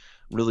AEW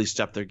really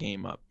stepped their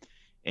game up.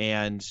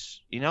 And if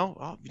you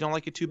don't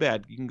like it, too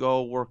bad. You can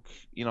go work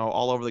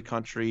all over the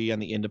country on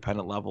the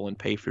independent level and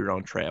pay for your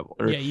own travel.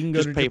 Or you can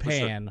go to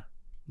Japan.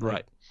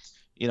 Right.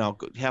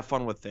 Have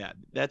fun with that.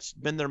 That's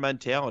been their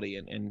mentality,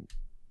 and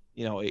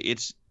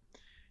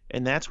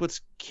that's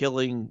what's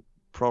killing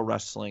pro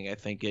wrestling, I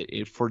think,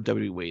 for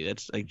WWE.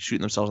 That's like shooting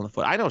themselves in the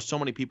foot. I know so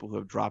many people who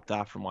have dropped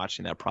off from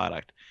watching that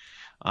product,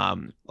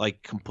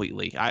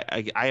 completely.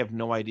 I have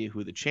no idea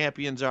who the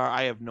champions are.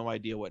 I have no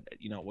idea what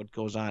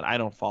goes on. I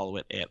don't follow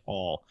it at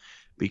all,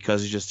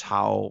 because it's just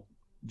how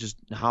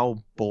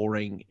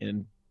boring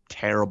and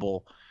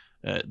terrible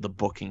the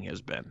booking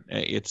has been.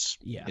 It's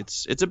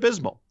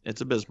abysmal.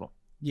 It's abysmal.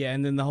 Yeah,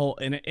 and then the whole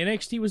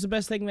NXT was the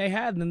best thing they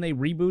had, and then they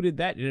rebooted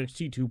that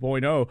NXT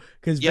 2.0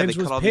 because Vince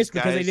was pissed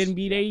because they didn't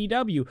beat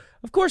AEW.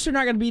 Of course they're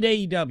not going to beat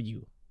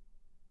AEW.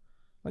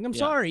 Like, I'm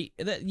sorry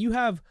that you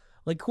have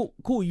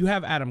cool. You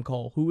have Adam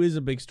Cole, who is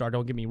a big star.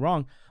 Don't get me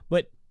wrong,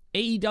 but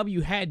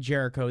AEW had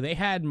Jericho, they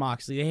had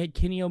Moxley, they had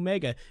Kenny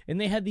Omega, and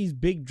they had these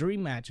big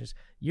dream matches.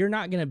 You're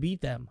not going to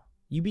beat them.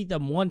 You beat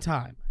them one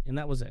time, and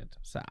that was it.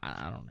 So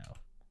I don't know.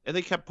 And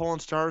they kept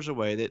pulling stars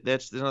away.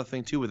 That's another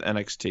thing, too, with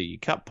NXT. You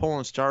kept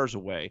pulling stars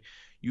away.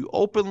 You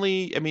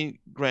openly,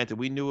 granted,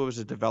 we knew it was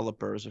a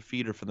developer, as a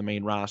feeder for the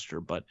main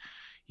roster, but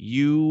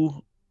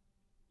you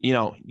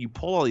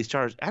pull all these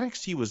stars.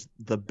 NXT was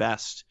the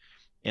best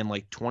in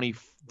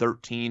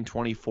 2013,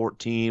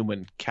 2014,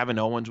 when Kevin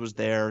Owens was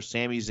there,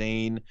 Sami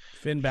Zayn,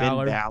 Finn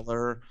Balor.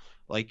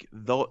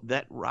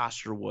 That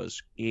roster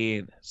was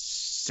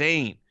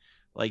insane.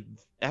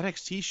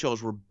 NXT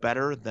shows were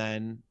better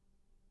than...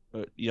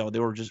 they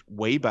were just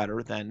way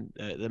better than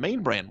the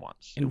main brand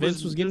ones. And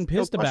Vince was getting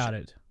pissed about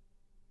it.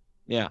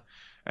 Yeah.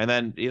 And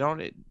then,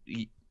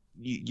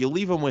 you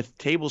leave them with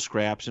table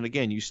scraps. And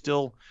again,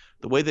 the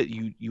way that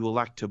you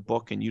elect to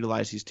book and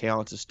utilize these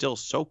talents is still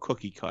so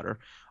cookie cutter.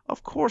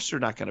 Of course they're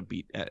not going to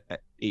beat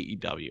at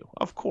AEW.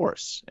 Of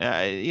course. You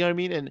know what I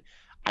mean? And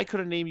I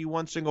couldn't name you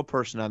one single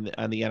person on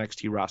the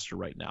NXT roster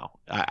right now.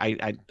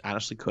 I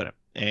honestly couldn't.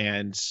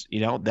 And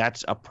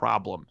that's a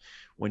problem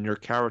when your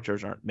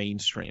characters aren't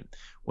mainstream,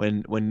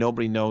 when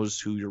nobody knows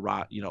who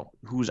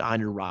who's on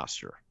your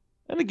roster.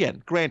 And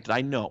again, granted,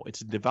 I know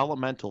it's a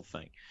developmental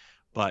thing,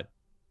 but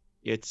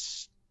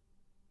it's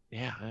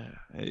like,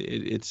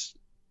 it's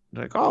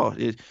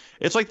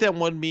like that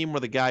one meme where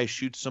the guy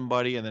shoots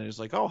somebody and then it's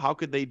like, oh, how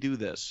could they do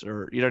this?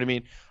 Or, you know what I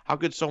mean? How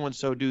could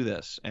so-and-so do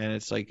this? And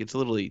it's like, it's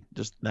literally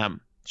just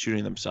them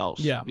shooting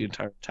themselves the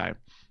entire time.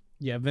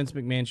 Yeah, Vince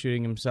McMahon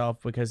shooting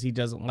himself because he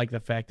doesn't like the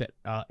fact that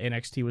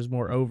NXT was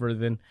more over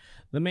than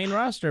the main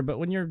roster. But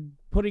when you're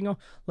putting on,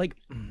 like,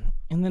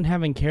 and then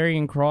having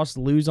Karrion Kross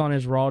lose on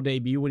his Raw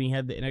debut when he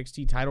had the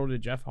NXT title to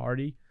Jeff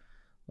Hardy,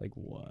 like,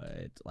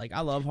 what? Like, I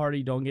love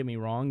Hardy, don't get me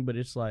wrong, but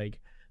it's like,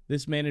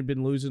 this man had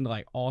been losing to,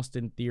 like,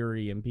 Austin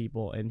Theory and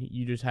people, and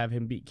you just have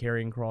him beat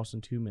Karrion Kross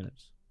in 2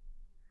 minutes.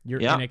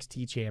 You're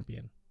NXT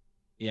champion.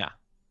 Yeah.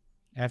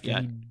 After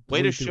he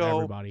blew through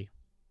everybody.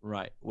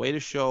 Right. Way to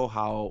show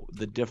how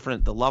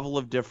the level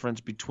of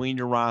difference between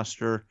your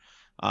roster,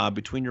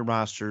 between your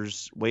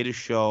rosters, way to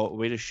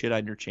shit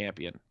on your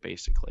champion,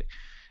 basically.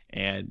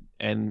 And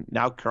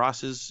now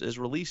Kross is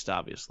released,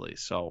 obviously.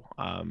 So,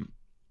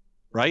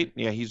 right?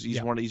 Yeah, he's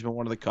been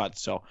one of the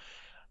cuts. So,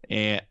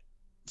 and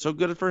so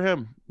good for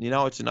him.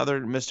 It's another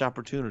missed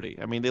opportunity.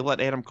 I mean, they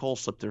let Adam Cole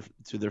slip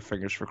through their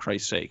fingers, for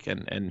Christ's sake,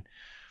 and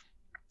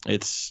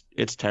it's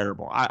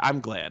terrible.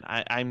 I'm glad.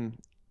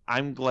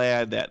 I'm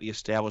glad that the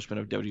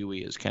establishment of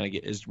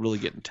WWE is really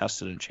getting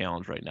tested and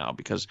challenged right now,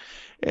 because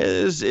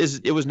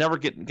it was never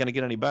going to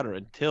get any better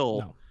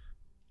until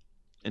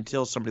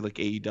somebody like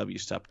AEW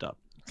stepped up.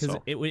 Because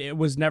it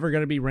was never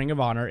going to be Ring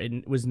of Honor,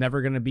 and it was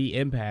never going to be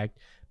Impact,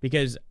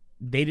 because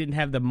they didn't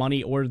have the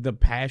money or the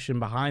passion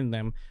behind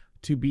them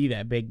to be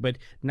that big. But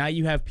now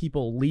you have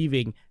people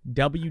leaving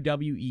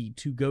WWE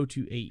to go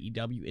to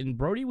AEW, and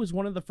Brody was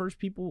one of the first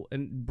people,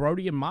 and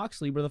Brody and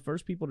Moxley were the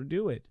first people to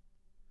do it.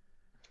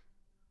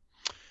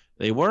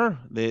 They were.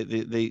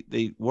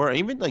 They were.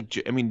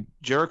 Even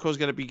Jericho's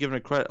got to be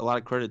given a lot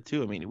of credit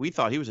too. I mean, we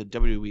thought he was a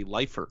WWE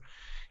lifer.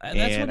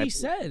 That's what he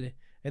said.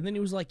 And then he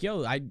was like,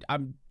 "Yo, I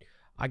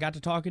got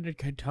to talking to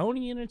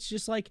Tony, and it's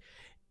just like,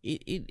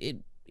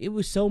 it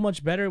was so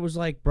much better. It was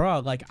like, bro,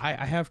 like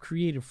I have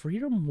creative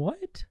freedom.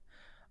 What?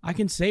 I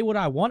can say what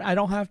I want. I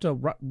don't have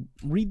to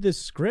read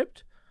this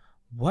script.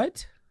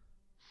 What?"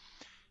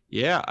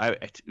 Yeah,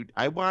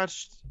 I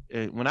watched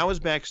when I was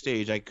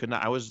backstage.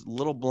 I was a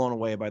little blown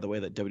away by the way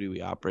that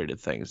WWE operated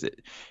things.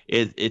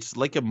 It's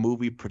like a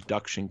movie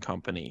production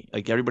company.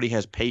 Like, everybody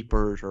has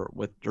papers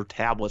or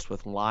tablets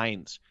with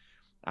lines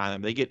on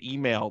them. They get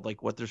emailed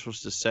like what they're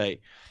supposed to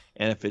say,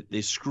 and if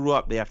they screw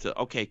up, they have to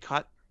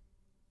cut.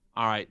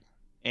 All right,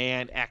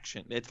 and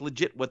action. It's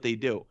legit what they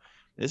do.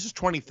 This is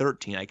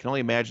 2013. I can only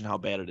imagine how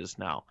bad it is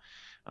now.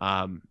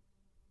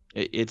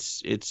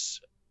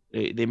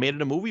 They made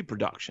it a movie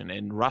production,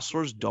 and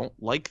wrestlers don't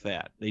like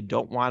that. They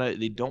don't want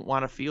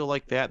to feel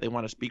like that. They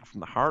want to speak from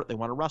the heart. They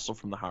want to wrestle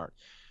from the heart.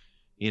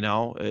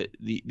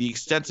 The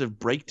extensive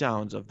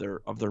breakdowns of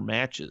their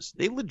matches.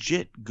 They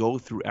legit go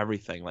through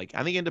everything. Like,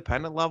 on the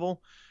independent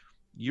level,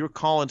 you're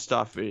calling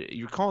stuff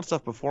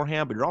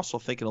beforehand, but you're also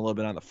thinking a little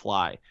bit on the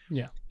fly.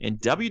 Yeah. In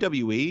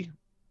WWE,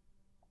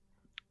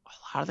 a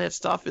lot of that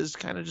stuff is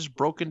kind of just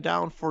broken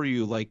down for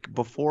you, like,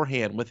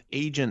 beforehand, with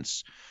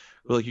agents.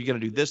 Like, you're going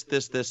to do this,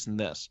 this, this, and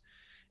this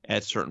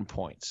at certain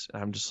points.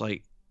 And I'm just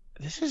like,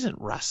 this isn't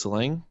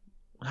wrestling.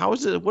 How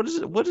is it? What is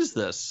it? What is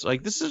this?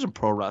 Like, this isn't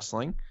pro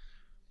wrestling.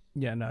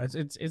 Yeah, no,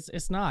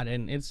 it's not.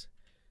 And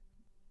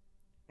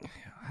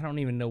I don't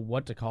even know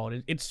what to call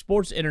it. It's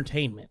sports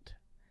entertainment.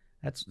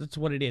 That's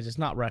what it is. It's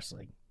not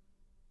wrestling.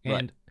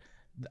 And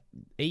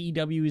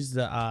AEW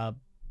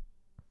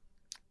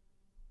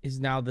is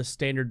now the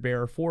standard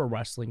bearer for a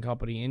wrestling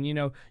company. And,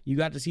 you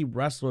got to see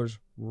wrestlers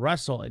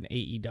wrestle in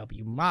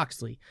AEW.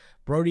 Moxley,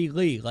 Brody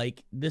Lee,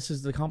 like, this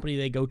is the company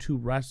they go to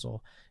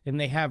wrestle. And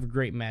they have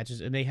great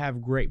matches, and they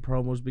have great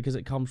promos because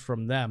it comes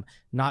from them,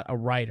 not a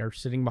writer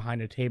sitting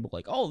behind a table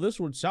like, oh, this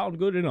would sound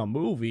good in a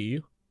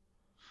movie.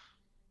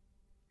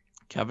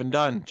 Kevin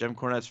Dunn, Jim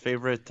Cornette's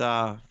favorite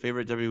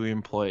WWE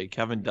employee,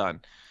 Kevin Dunn,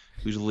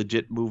 who's a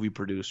legit movie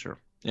producer.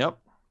 Yep.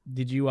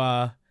 Did you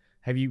Have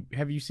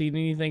you seen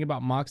anything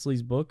about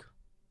Moxley's book?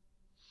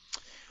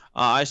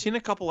 I've seen a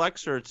couple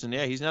excerpts, and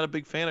yeah, he's not a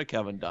big fan of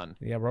Kevin Dunn.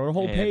 Yeah, wrote a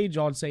whole page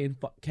on saying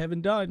fuck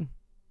Kevin Dunn.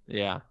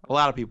 Yeah, a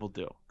lot of people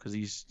do, because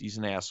he's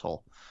an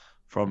asshole.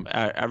 From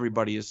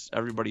everybody has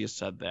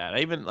said that. I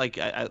even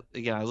I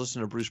was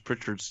listening to Bruce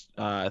Pritchard's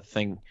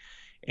thing,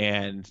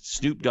 and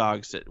Snoop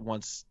Dogg's that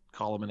once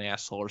called him an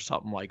asshole or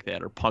something like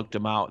that, or punked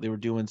him out. They were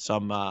doing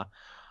some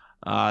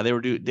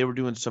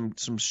doing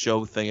some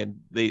show thing, and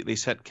they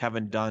sent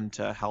Kevin Dunn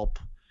to help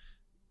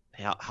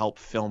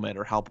film it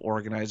or help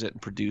organize it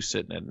and produce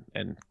it,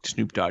 and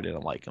Snoop Dogg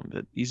didn't like him.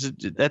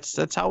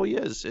 That's how he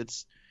is.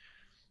 It's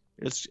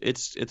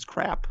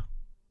crap.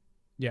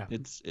 Yeah.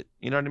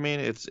 You know what I mean?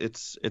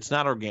 It's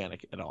not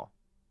organic at all.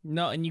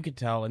 No, and you could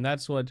tell, and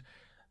that's what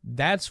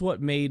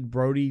made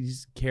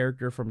Brody's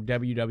character from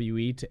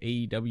WWE to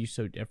AEW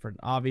so different.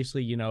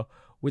 Obviously,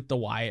 with the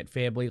Wyatt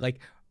family, like,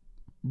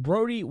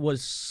 Brody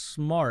was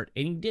smart,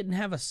 and he didn't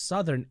have a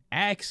Southern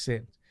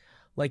accent.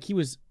 Like, he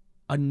was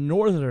a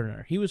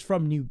Northerner. He was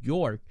from New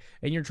York,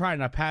 and you're trying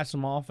to pass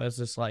him off as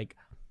this, like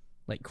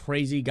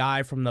crazy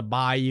guy from the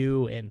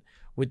bayou and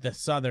with the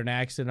Southern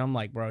accent. I'm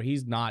like, bro,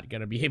 he's not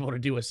going to be able to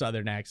do a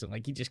Southern accent.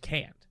 Like, he just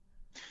can't.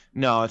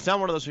 No, it's not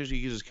one of those things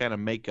you can just kind of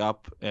make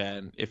up,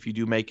 and if you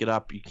do make it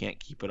up, you can't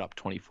keep it up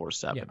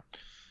 24/7. Yeah.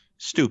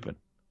 Stupid.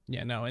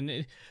 Yeah, no,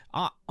 and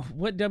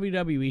what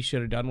WWE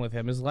should have done with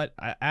him is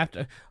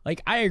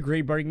I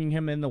agree bringing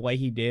him in the way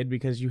he did,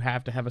 because you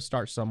have to have a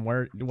start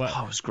somewhere. Oh,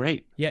 it was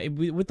great. Yeah,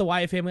 with the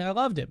Wyatt family, I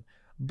loved him.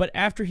 But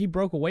after he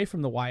broke away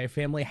from the Wyatt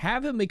family,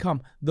 have him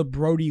become the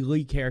Brody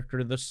Lee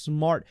character, the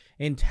smart,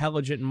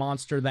 intelligent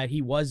monster that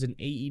he was in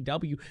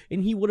AEW,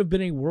 and he would have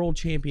been a world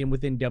champion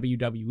within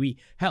WWE.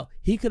 Hell,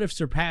 he could have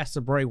surpassed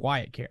the Bray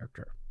Wyatt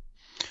character.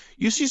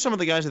 You see some of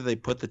the guys that they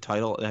put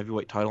the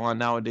heavyweight title on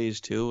nowadays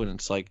too, and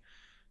it's like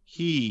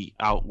he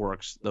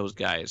outworks those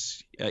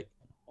guys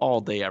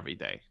all day, every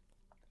day.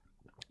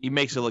 He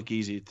makes it look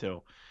easy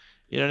too.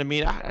 You know what I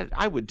mean?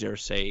 I would dare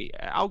say,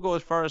 I'll go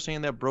as far as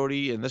saying that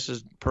Brody, and this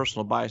is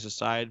personal bias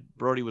aside,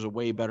 Brody was a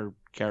way better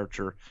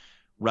character,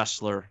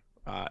 wrestler,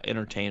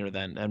 entertainer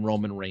than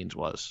Roman Reigns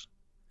was.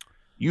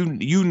 You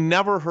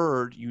never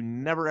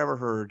ever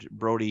heard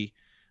Brody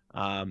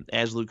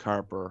as Luke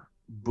Harper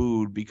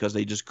booed because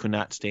they just could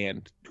not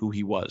stand who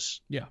he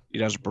was. Yeah,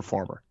 as a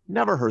performer.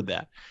 Never heard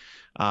that.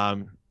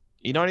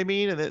 You know what I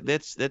mean? And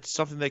that's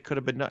something that could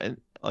have been done.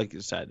 And like I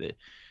said,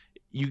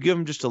 you give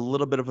him just a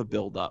little bit of a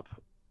build up,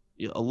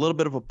 a little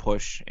bit of a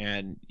push,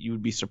 and you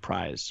would be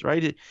surprised,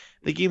 right?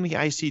 They gave him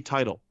the IC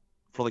title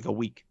for like a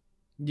week.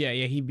 Yeah,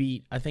 he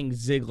beat, I think,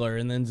 Ziggler,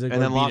 and then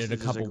Ziggler beat it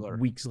a couple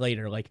weeks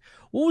later. Like,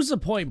 what was the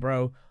point,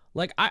 bro?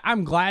 Like,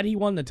 I'm glad he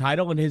won the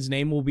title, and his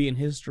name will be in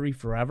history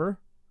forever.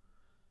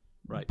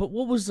 Right. But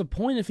what was the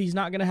point if he's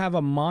not going to have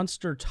a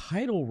monster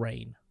title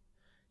reign?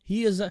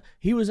 He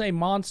was a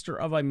monster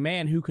of a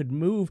man who could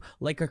move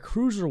like a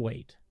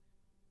cruiserweight.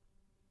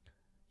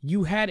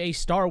 You had a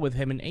star with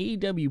him, and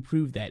AEW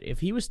proved that.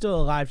 If he was still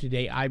alive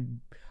today,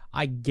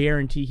 I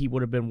guarantee he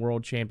would have been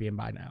world champion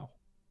by now.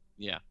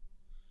 Yeah.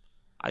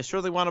 I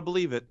certainly want to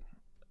believe it.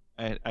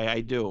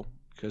 I do,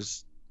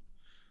 because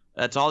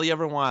that's all he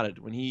ever wanted.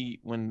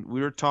 When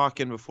we were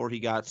talking before he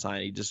got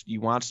signed, he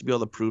wants to be able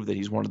to prove that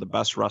he's one of the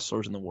best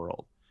wrestlers in the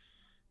world.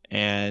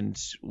 And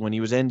when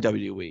he was in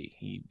WWE,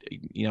 he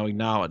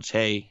acknowledged,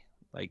 hey,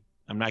 like,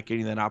 I'm not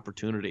getting that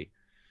opportunity.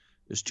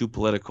 It's too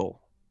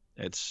political.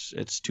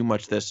 It's too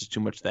much this, it's too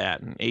much that.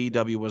 And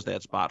AEW was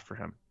that spot for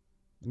him.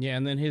 Yeah,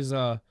 and then his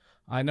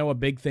I know a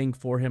big thing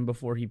for him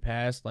before he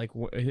passed, like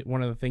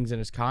one of the things in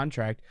his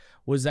contract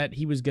was that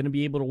he was going to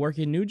be able to work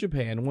in New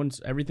Japan once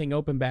everything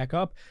opened back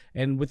up.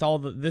 And with all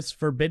this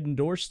Forbidden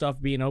Door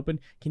stuff being open,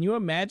 can you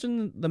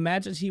imagine the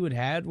matches he would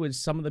have with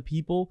some of the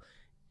people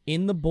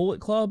in the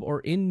Bullet Club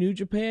or in New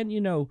Japan? You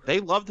know, they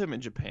loved him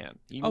in Japan.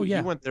 He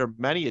went there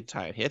many a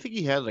time. I think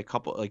he had a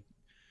couple, like,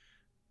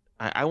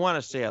 I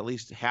want to say at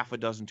least half a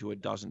dozen to a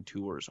dozen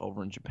tours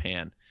over in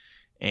Japan,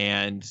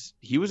 and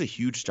he was a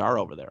huge star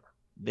over there.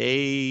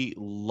 They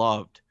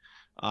loved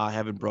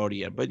having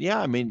Brody in. But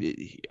yeah, I mean,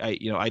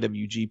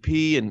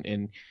 IWGP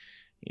and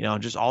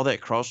just all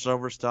that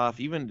crossover stuff.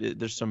 Even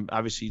there's some,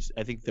 obviously,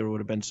 I think there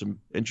would have been some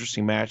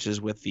interesting matches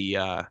with the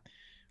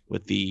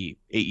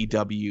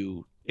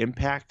AEW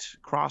Impact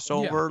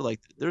crossover. Yeah.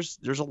 Like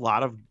there's a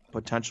lot of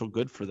potential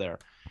good for there.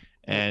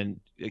 And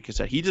like I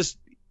said, he just,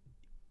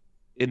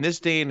 in this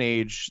day and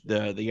age,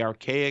 the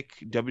archaic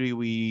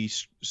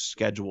WWE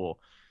schedule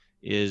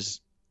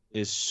is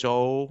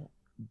so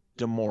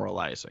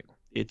demoralizing.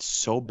 It's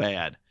so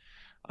bad.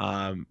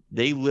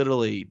 They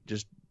literally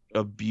just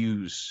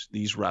abuse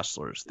these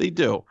wrestlers. They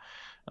do.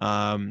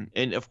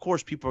 And of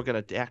course, people are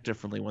going to act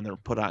differently when they're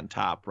put on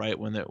top, right?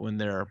 When they're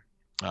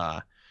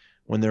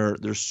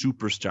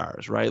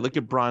superstars, right? Look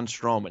at Braun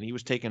Strowman. He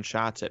was taking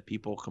shots at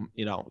people,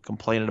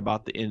 complaining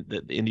about the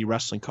indie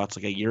wrestling cuts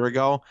like a year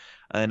ago,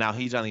 and now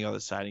he's on the other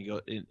side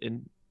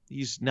and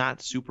he's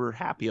not super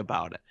happy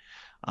about it.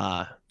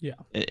 But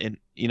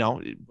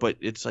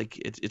it's like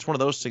it's one of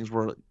those things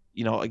where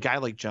a guy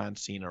like John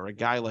Cena or a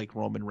guy like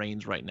Roman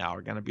Reigns right now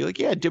are gonna be like,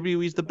 yeah,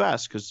 WWE's the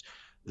best because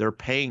they're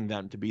paying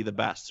them to be the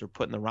best. They're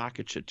putting the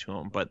rocket shit to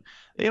them, but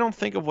they don't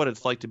think of what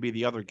it's like to be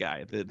the other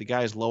guy, the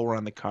guys lower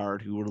on the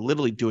card who are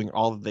literally doing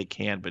all that they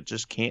can, but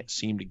just can't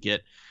seem to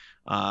get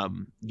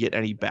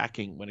any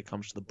backing when it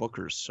comes to the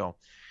bookers. So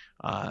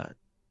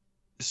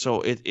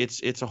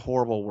it's a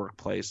horrible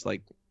workplace.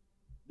 Like,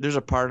 there's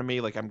a part of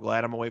me, like, I'm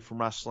glad I'm away from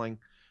wrestling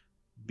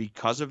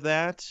because of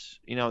that,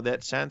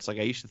 that sense. Like,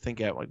 I used to think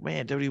like,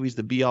 man, WWE's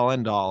the be all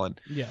end all, and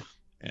yeah.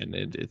 And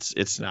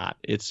it's not.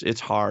 It's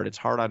hard. It's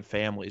hard on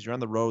families. You're on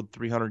the road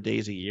 300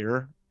 days a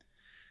year.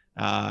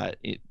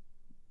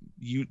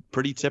 You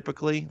pretty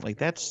typically, like,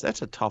 that's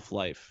a tough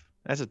life.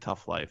 That's a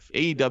tough life.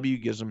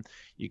 AEW gives them.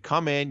 You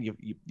come in,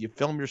 you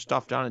film your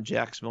stuff down in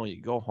Jacksonville.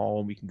 You go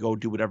home. You can go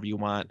do whatever you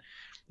want.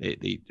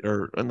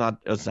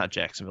 It's not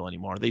Jacksonville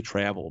anymore. They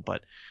travel,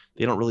 but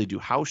they don't really do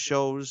house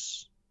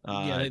shows.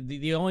 Yeah,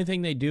 the only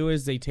thing they do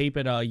is they tape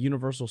at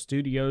Universal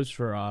Studios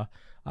for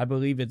I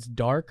believe it's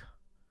Dark,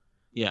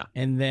 Yeah.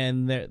 and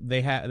then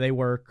they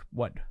work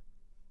what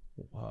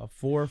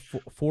four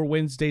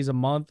Wednesdays a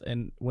month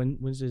and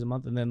Wednesdays a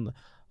month, and then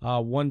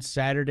one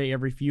Saturday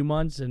every few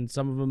months, and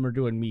some of them are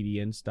doing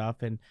media and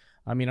stuff. And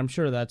I mean, I'm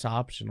sure that's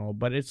optional,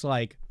 but it's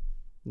like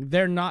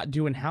they're not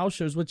doing house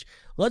shows. Which,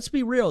 let's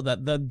be real,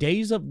 that the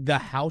days of the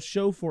house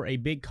show for a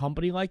big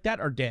company like that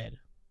are dead.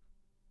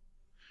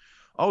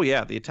 Oh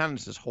yeah, the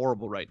attendance is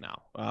horrible right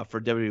now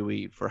for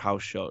WWE for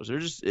house shows.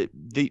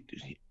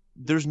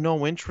 There's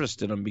no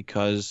interest in them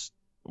because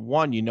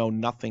one,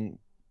 nothing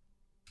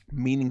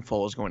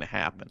meaningful is going to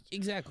happen.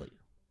 Exactly.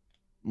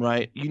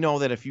 Right? You know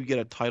that if you get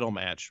a title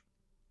match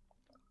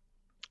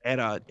at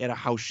a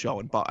house show,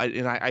 and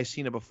I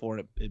seen it before,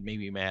 and it made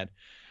me mad.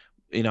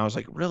 I was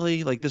like,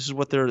 really? Like, this is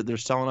what they're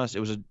selling us?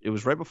 It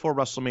was right before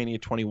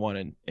WrestleMania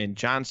 21, and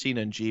John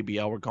Cena and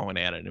JBL were going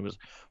at it. And it was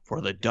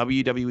for the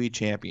WWE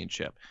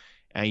Championship.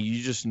 And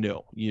you just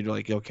knew. You're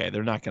like, okay,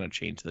 they're not going to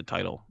change the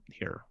title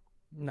here.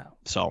 No.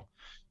 So,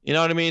 you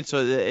know what I mean? So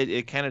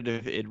it kind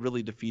of it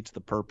really defeats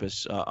the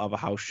purpose of a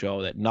house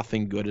show, that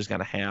nothing good is going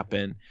to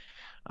happen.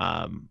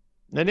 And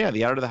yeah,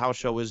 the art of the house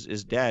show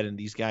is dead, and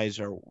these guys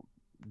are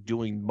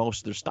doing most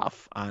of their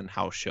stuff on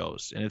house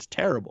shows, and it's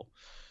terrible.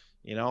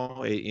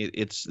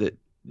 It's that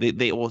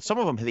some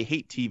of them, they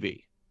hate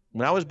TV.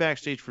 When I was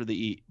backstage for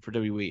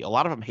WWE, a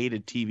lot of them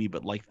hated TV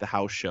but liked the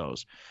house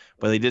shows.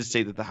 But they did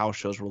say that the house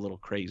shows were a little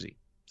crazy.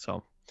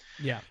 So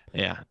yeah,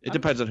 it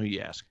depends on who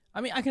you ask.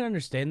 I mean, I can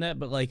understand that,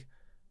 but like,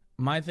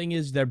 my thing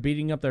is, they're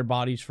beating up their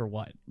bodies for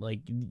what? Like,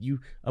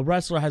 a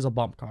wrestler has a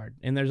bump card,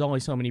 and there's only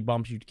so many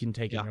bumps you can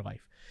take in your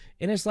life,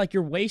 and it's like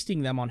you're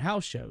wasting them on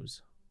house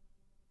shows.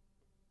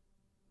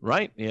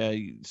 Right? Yeah,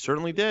 you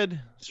certainly did.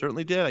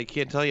 I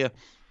can't tell you.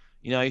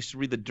 I used to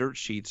read the dirt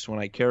sheets when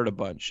I cared a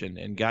bunch,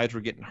 and guys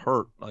were getting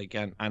hurt like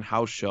on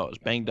house shows,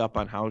 banged up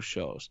on house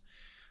shows.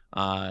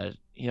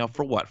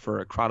 For what? For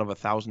a crowd of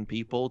 1,000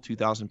 people,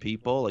 2,000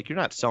 people? Like, you're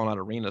not selling out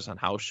arenas on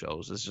house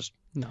shows. It's just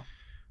no.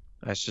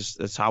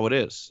 That's how it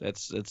is.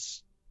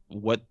 It's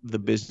what the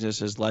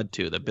business has led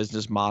to. The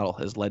business model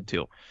has led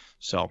to.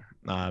 So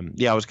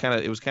it was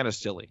kind of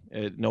silly.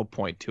 No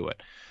point to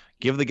it.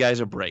 Give the guys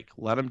a break.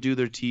 Let them do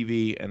their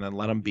TV, and then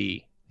let them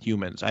be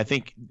humans. I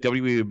think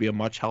WWE would be a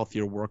much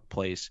healthier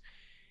workplace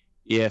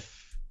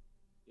if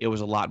it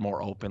was a lot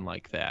more open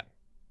like that.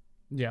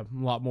 Yeah,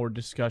 a lot more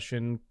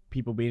discussion,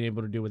 people being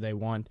able to do what they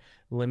want,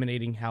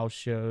 eliminating house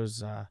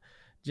shows,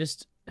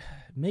 just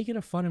make it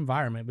a fun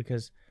environment,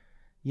 because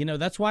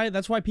that's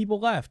why people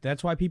left.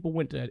 That's why people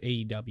went to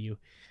AEW.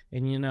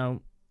 And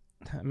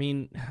I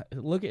mean,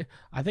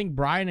 I think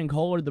Bryan and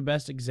Cole are the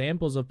best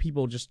examples of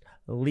people just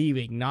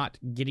leaving, not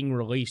getting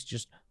released,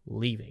 just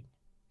leaving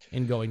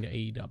and going to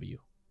AEW.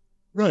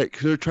 Right,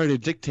 because they're trying to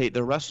dictate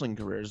their wrestling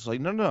careers. It's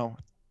like, no,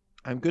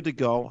 I'm good to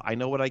go. I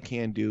know what I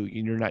can do,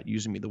 and you're not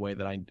using me the way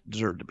that I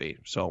deserve to be.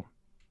 So,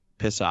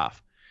 piss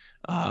off.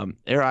 Aaron,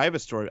 I have a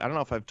story. I don't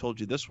know if I've told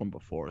you this one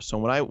before. So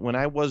when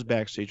I was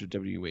backstage with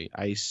WWE,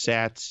 I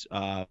sat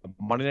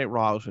Monday Night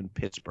Raw was in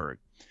Pittsburgh,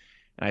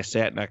 and I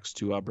sat next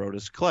to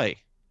Brodus Clay,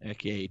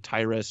 aka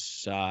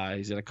Tyrus.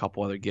 He's in a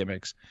couple other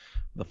gimmicks,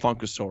 the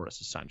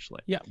Funkasaurus,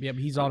 essentially. Yeah.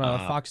 He's on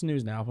Fox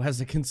News now as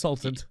a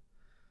consultant.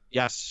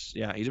 Yes,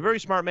 yeah, he's a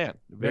very smart man,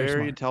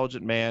 very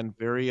intelligent man,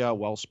 very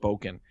well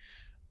spoken.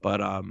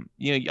 But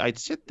I'd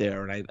sit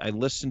there and I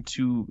listened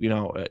to,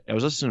 I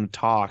was listening to him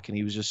talk, and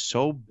he was just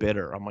so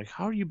bitter. I'm like,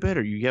 how are you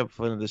bitter? You have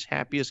one of this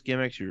happiest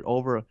gimmicks. You're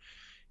over.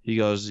 He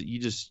goes,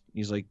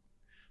 he's like,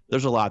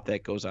 there's a lot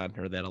that goes on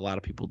here that a lot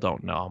of people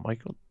don't know. I'm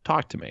like, well,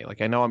 talk to me. Like,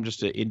 I know I'm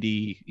just an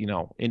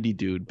indie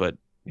dude, but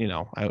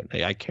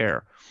I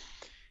care.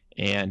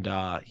 And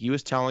he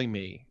was telling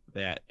me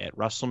that at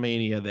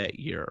WrestleMania that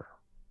year,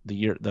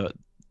 the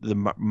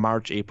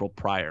March, April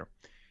prior,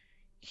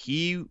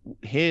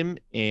 him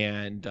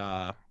and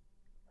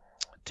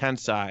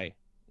Tensai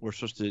were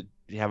supposed to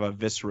have a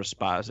Viscera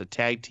spot as a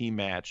tag team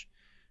match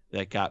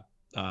that got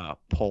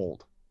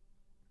pulled.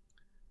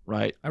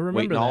 Right? I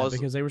remember that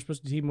because they were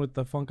supposed to team with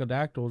the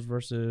Funkadactyls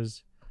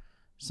versus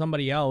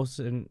somebody else,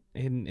 and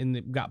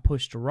it got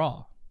pushed to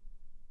Raw.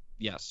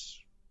 Yes.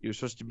 He was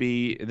supposed to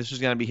be, this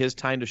was going to be his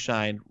time to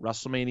shine,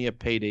 WrestleMania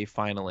payday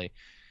finally.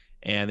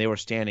 And they were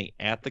standing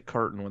at the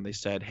curtain when they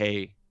said,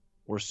 hey,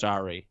 we're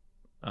sorry.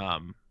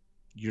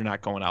 You're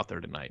not going out there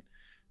tonight,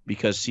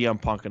 because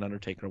CM Punk and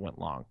Undertaker went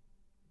long.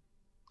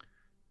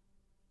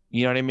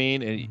 You know what I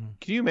mean? And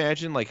can you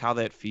imagine like how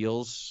that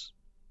feels?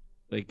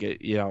 Like,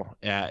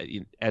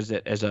 as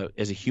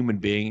a human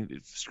being,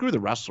 screw the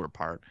wrestler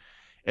part.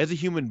 As a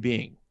human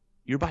being,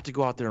 you're about to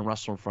go out there and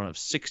wrestle in front of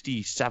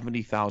 60,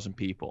 70,000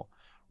 people.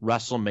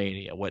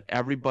 WrestleMania, what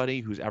everybody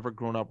who's ever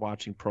grown up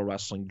watching pro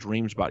wrestling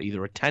dreams about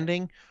either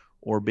attending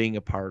or being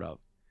a part of.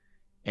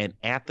 And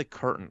at the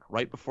curtain,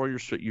 right before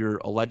you're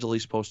allegedly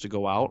supposed to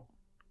go out,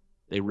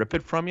 they rip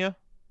it from you.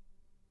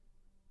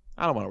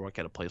 I don't want to work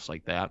at a place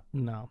like that.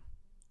 No.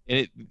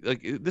 And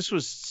this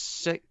was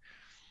sick.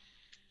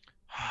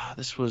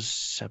 This was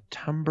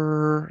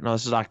September. No,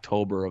 this is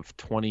October of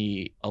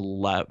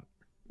 2011.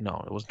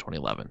 No, it wasn't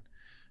 2011.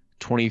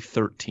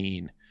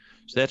 2013.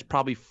 So that's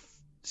probably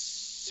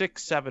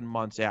 6, 7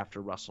 months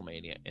after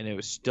WrestleMania, and it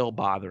was still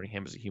bothering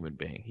him as a human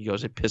being. He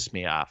goes, it pissed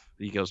me off.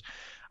 He goes,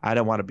 I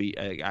don't want to be.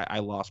 I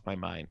lost my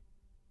mind,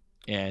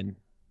 and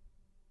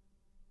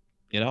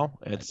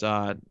it's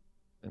the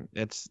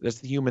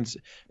humans.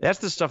 That's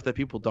the stuff that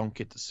people don't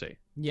get to see.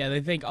 Yeah,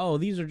 they think, oh,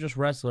 these are just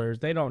wrestlers.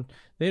 They don't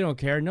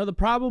care. No, the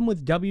problem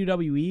with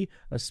WWE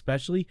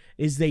especially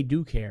is they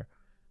do care.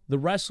 The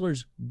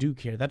wrestlers do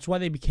care. That's why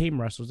they became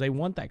wrestlers. They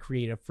want that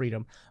creative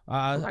freedom.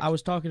 I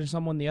was talking to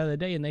someone the other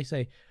day, and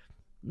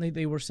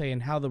they were saying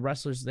how the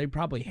wrestlers, they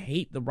probably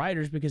hate the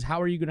writers, because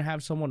how are you going to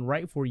have someone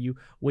write for you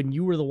when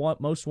you were the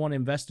most one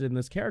invested in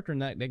this character?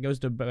 And that goes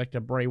to back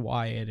to Bray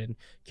Wyatt and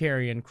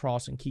Karrion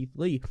Kross and Keith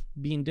Lee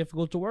being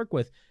difficult to work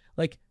with.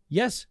 Like,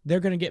 yes,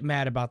 they're going to get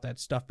mad about that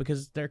stuff because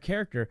it's their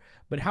character,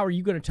 but how are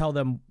you going to tell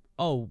them,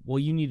 oh, well,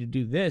 you need to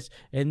do this,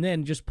 and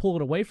then just pull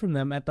it away from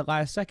them at the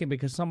last second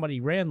because somebody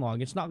ran long?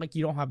 It's not like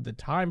you don't have the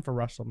time for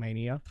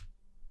WrestleMania.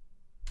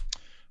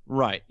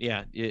 Right.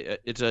 Yeah.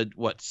 It's a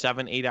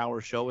 7-8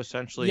 hour show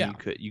essentially. Yeah.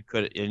 You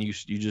could, and you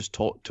just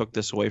took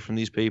this away from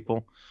these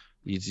people,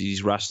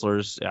 these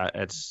wrestlers.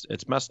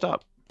 It's messed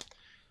up.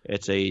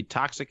 It's a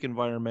toxic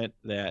environment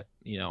that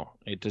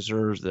it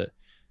deserves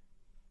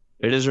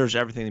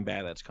everything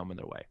bad that's coming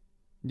their way.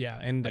 Yeah,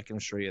 and I can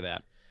assure you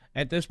that.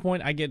 At this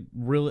point, I get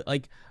really,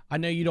 like, I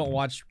know you don't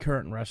watch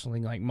current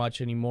wrestling like much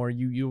anymore.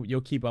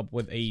 You'll keep up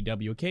with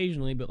AEW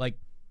occasionally, but like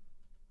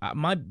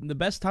the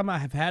best time I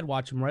have had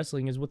watching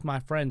wrestling is with my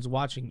friends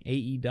watching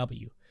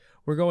AEW.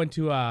 We're going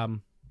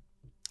to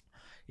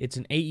it's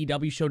an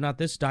AEW show, not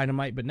this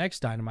Dynamite, but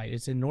next Dynamite.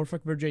 It's in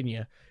Norfolk,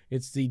 Virginia.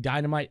 It's the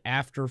Dynamite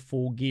after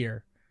Full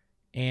Gear,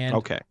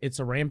 and it's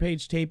a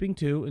Rampage taping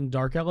too in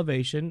Dark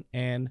Elevation,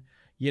 and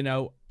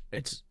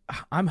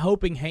I'm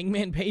hoping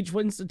Hangman Page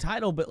wins the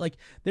title, but like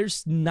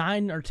there's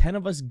 9 or 10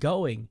 of us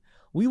going.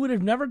 We would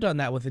have never done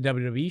that with the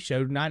WWE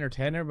show, 9 or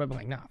 10. Everybody would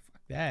be like, nah,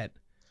 fuck that.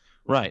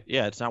 Right.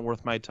 Yeah, it's not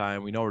worth my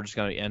time. We know we're just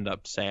going to end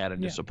up sad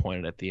and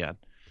disappointed at the end.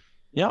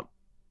 Yep.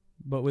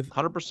 But with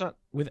 100%.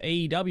 With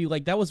AEW,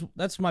 like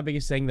that's my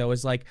biggest thing though,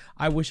 is like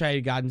I wish I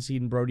had gotten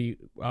seen Brody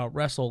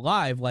wrestle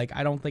live. Like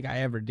I don't think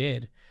I ever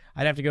did.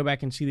 I'd have to go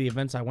back and see the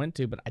events I went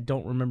to, but I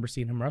don't remember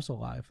seeing him wrestle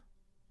live.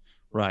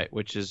 Right,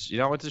 which is,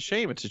 it's a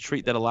shame. It's a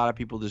treat that a lot of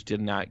people just did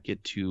not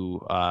get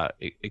to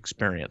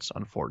experience,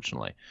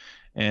 unfortunately.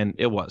 And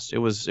it was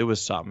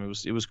something.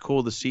 It was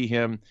cool to see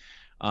him,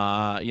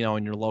 in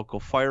your local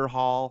fire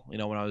hall,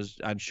 when I was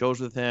on shows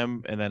with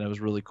him, and then it was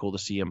really cool to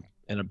see him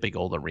in a big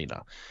old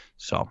arena.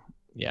 So,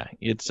 yeah,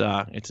 it's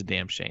a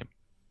damn shame.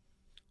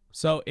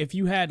 So if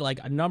you had like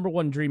a number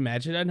one dream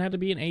match, it doesn't have to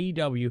be an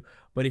AEW,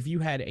 but if you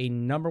had a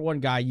number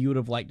one guy you would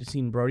have liked to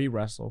seen Brody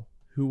wrestle,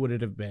 who would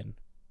it have been?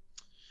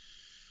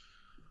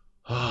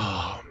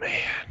 Oh,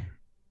 man.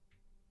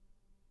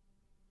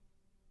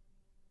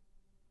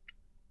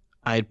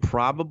 I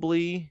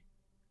probably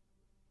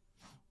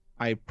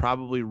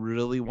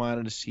really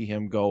wanted to see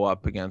him go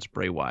up against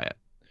Bray Wyatt.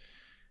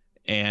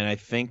 And I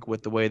think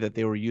with the way that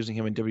they were using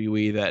him in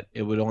WWE, that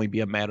it would only be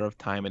a matter of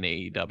time in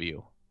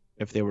AEW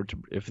if they were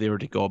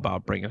to go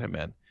about bringing him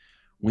in.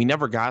 We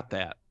never got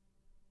that.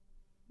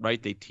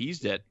 Right? They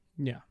teased it.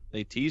 Yeah.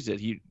 They teased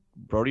it.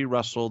 Brody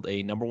wrestled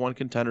a number one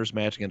contenders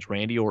match against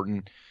Randy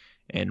Orton,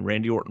 and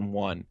Randy Orton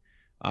won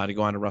to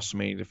go on to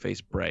WrestleMania to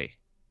face Bray.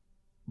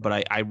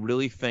 But I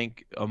really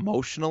think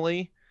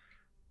emotionally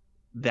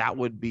that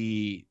would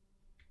be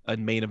a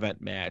main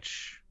event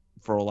match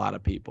for a lot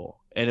of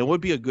people. And it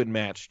would be a good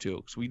match too,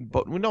 because we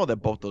know that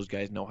both those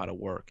guys know how to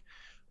work,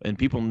 and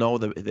people know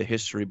the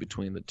history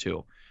between the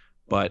two.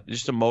 But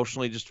just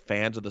emotionally, just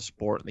fans of the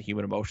sport and the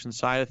human emotion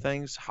side of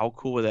things, how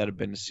cool would that have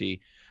been to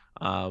see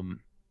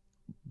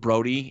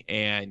Brody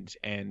and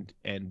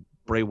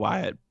Bray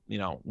Wyatt,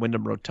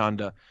 Wyndham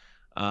Rotunda,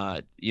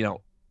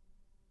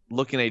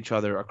 looking at each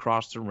other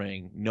across the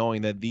ring,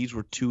 knowing that these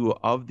were two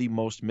of the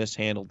most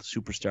mishandled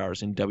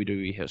superstars in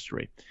WWE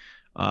history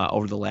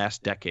over the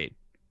last decade.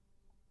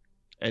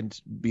 And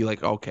be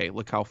like, okay,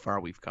 look how far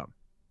we've come.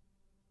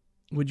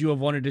 Would you have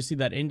wanted to see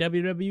that in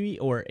WWE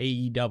or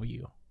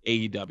AEW?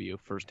 AEW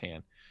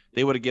firsthand.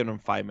 They would have given him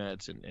 5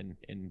 minutes in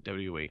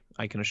WWE.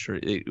 I can assure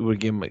you, it would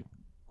give him a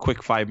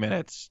quick 5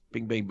 minutes,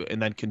 bing, bing,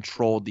 and then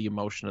controlled the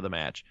emotion of the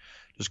match.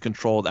 Just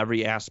controlled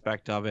every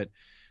aspect of it.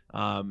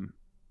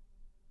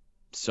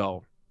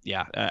 So,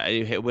 yeah,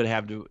 it would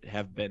have to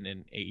have been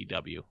in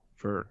AEW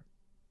for...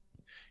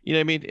 You know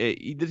what I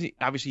mean?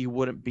 Obviously, he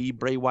wouldn't be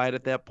Bray Wyatt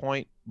at that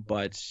point,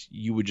 but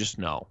you would just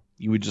know.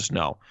 You would just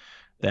know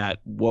that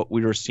what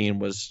we were seeing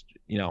was,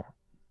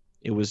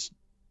 it was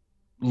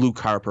Luke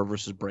Harper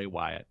versus Bray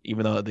Wyatt,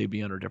 even though they'd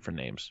be under different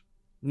names.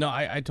 No,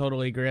 I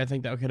totally agree. I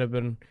think that could have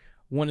been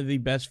one of the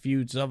best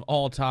feuds of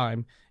all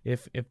time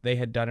if they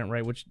had done it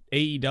right, which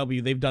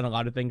AEW, they've done a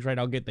lot of things right.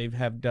 I'll get they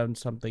have done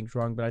some things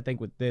wrong, but I think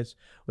with this,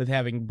 with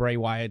having Bray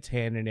Wyatt's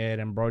hand in it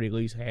and Brody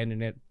Lee's hand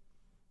in it,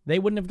 they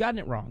wouldn't have gotten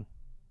it wrong.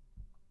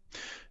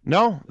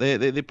 No,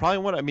 they probably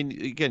want. I mean,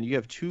 again, you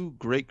have two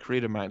great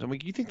creative minds. I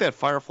mean, you think that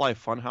Firefly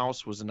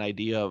Funhouse was an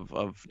idea of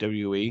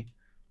WWE?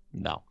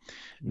 No,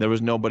 there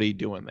was nobody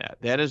doing that.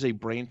 That is a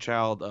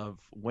brainchild of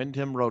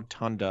Wyndham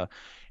Rotunda,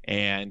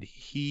 and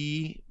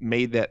he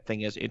made that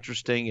thing as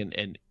interesting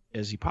and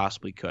as he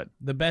possibly could.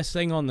 The best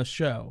thing on the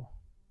show.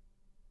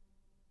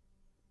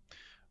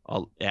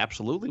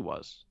 Absolutely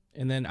was.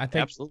 And then I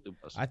think Absolutely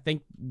was. I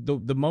think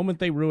the moment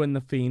they ruined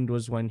the Fiend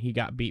was when he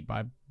got beat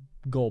by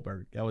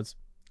Goldberg. That was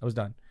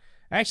done.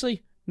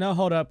 Actually, no,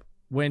 hold up.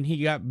 When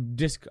he got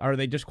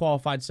they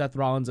disqualified Seth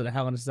Rollins in a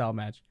Hell in a Cell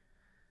match.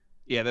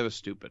 Yeah, that was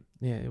stupid.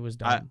 Yeah, it was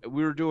done.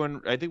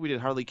 I think we did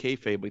Harley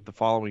Kayfabe like the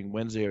following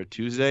Wednesday or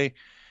Tuesday,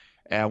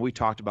 and we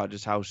talked about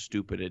just how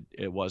stupid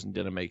it was and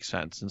didn't make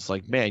sense. And it's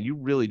like, man, you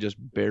really just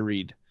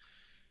buried.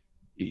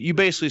 You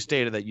basically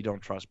stated that you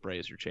don't trust Bray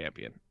as your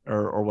champion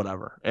or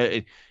whatever.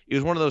 It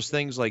was one of those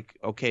things like,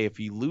 okay, if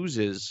he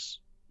loses,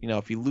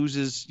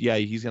 yeah,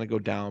 he's going to go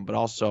down, but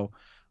also,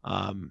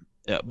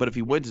 but if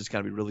he wins, it's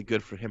going to be really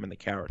good for him and the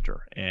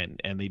character.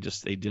 And they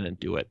didn't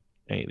do it.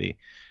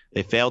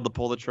 They failed to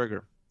pull the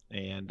trigger.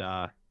 And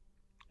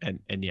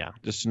yeah,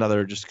 just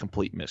another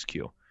complete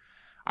miscue.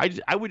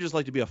 I would just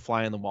like to be a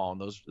fly on the wall in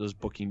those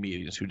booking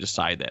meetings who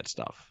decide that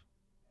stuff.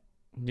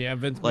 Yeah,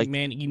 Vince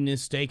McMahon eating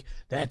his steak.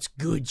 That's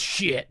good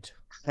shit.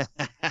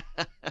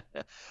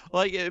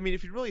 Like, I mean,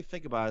 if you really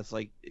think about it, it's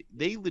like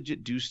they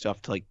legit do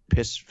stuff to like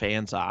piss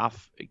fans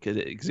off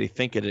because they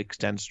think it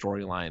extends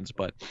storylines,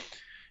 but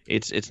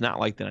it's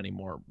not like that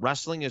anymore.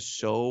 Wrestling is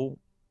so,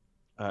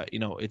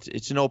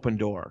 it's an open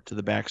door to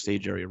the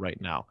backstage area right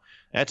now.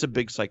 That's a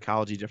big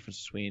psychology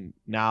difference between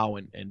now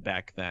and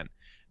back then.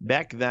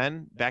 Back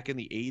then, back in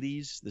the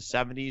 80s, the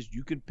 70s,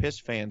 you could piss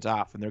fans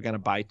off and they're going to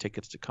buy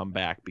tickets to come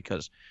back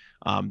because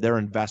they're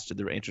invested,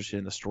 they're interested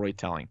in the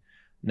storytelling.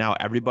 Now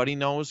everybody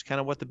knows kind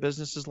of what the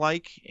business is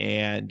like,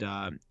 and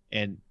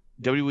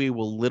WWE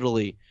will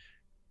literally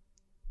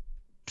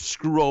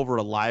screw over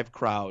a live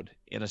crowd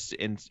in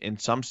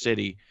some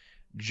city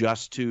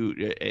just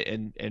to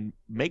and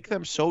make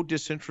them so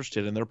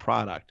disinterested in their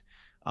product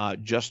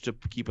just to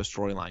keep a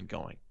storyline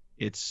going.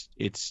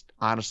 It's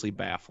honestly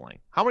baffling.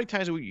 How many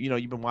times have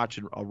you've been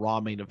watching a Raw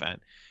main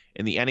event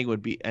and the ending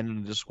would be ending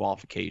in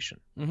disqualification?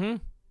 Mm-hmm.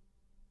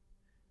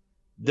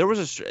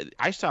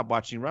 I stopped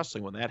watching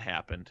wrestling when that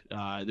happened.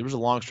 There was a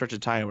long stretch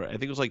of time where I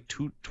think it was like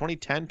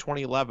 2010,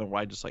 2011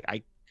 where I just like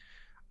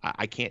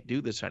I can't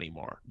do this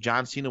anymore.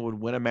 John Cena would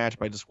win a match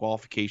by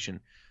disqualification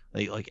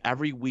like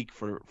every week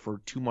for a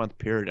 2-month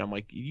period. I'm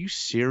like, are you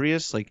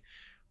serious? Like,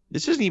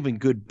 this isn't even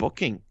good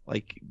booking.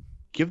 Like,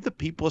 give the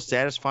people a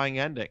satisfying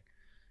ending.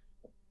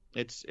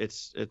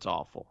 It's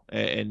awful,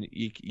 and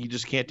you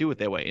just can't do it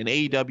that way. And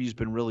AEW's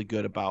been really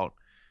good about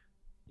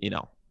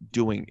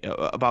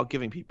about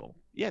giving people.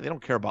 Yeah, they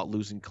don't care about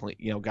losing clean.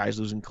 Guys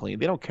losing clean.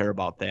 They don't care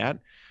about that.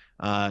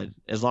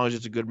 As long as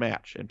it's a good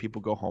match and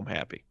people go home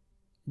happy.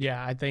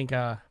 Yeah, I think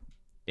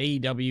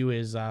AEW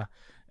is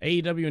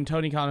AEW and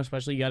Tony Khan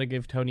especially. You got to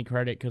give Tony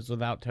credit because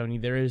without Tony,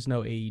 there is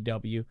no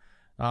AEW.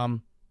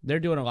 They're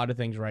doing a lot of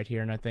things right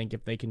here, and I think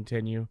if they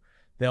continue,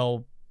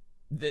 they'll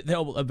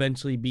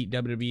eventually beat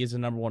WWE as the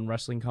 #1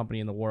 wrestling company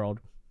in the world.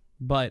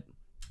 But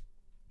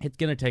it's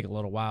going to take a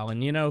little while.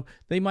 And,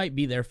 they might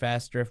be there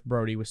faster if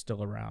Brody was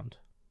still around.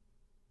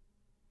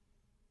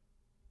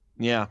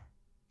 Yeah.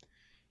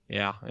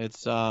 Yeah. It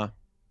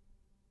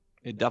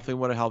definitely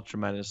would have helped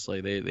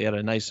tremendously. They had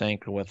a nice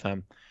anchor with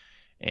him.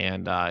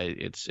 And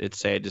it's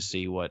sad to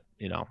see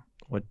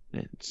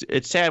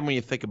it's sad when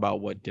you think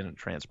about what didn't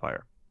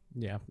transpire.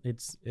 Yeah,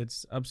 it's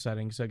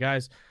upsetting. So,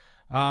 guys,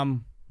 I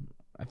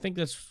think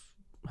that's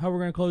how we're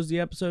gonna close the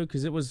episode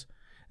because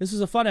this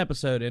is a fun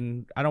episode,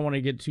 and I don't want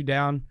to get too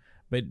down.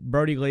 But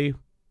Brody Lee,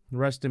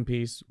 rest in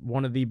peace,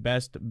 one of the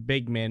best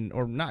big men,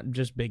 or not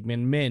just big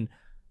men,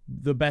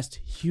 the best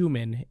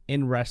human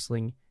in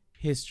wrestling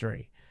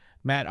history.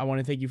 Matt, I want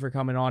to thank you for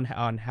coming on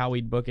How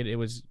We'd Book It. It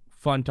was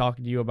fun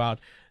talking to you about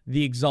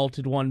the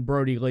Exalted One,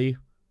 Brody Lee.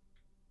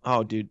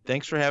 Oh, dude,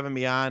 thanks for having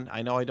me on.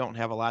 I know I don't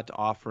have a lot to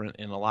offer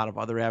in a lot of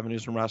other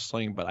avenues in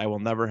wrestling, but I will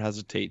never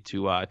hesitate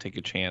to take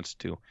a chance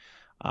to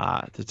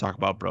talk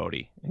about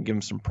Brody and give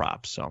him some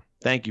props. So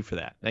thank you for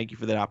that. Thank you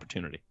for that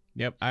opportunity.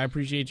 Yep, I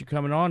appreciate you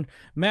coming on.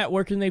 Matt,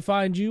 where can they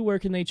find you? Where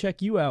can they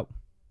check you out?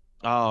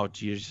 Oh,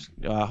 geez.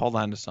 Hold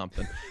on to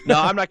something. No,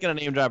 I'm not going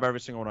to name drop every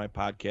single one of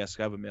my podcasts.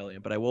 I have a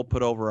million, but I will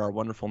put over our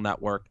wonderful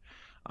network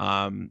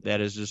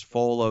that is just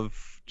full of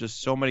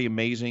just so many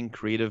amazing,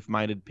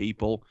 creative-minded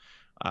people.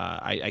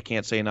 I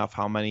can't say enough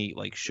how many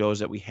shows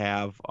that we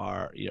have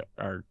are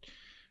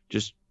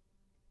just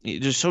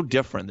so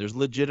different. There's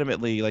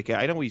legitimately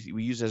I know we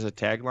use it as a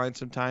tagline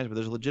sometimes, but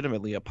there's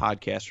legitimately a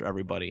podcast for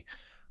everybody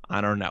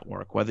on our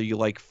network. Whether you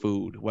like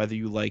food, whether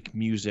you like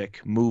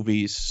music,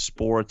 movies,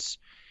 sports,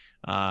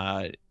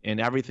 and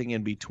everything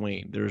in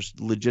between, there's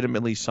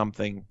legitimately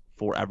something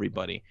for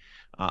everybody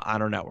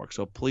on our network.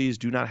 So please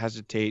do not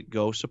hesitate.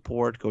 Go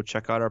support. Go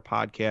check out our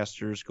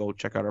podcasters. Go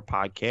check out our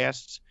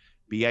podcasts.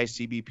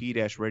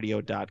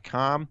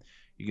 bicbp-radio.com.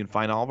 You can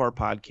find all of our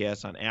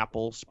podcasts on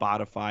Apple,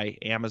 Spotify,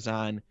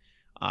 Amazon,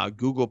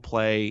 Google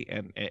Play,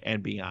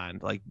 and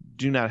beyond. Like,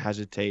 do not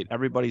hesitate.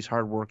 Everybody's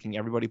hardworking.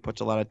 Everybody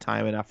puts a lot of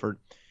time and effort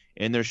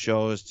in their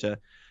shows to,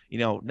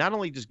 not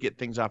only just get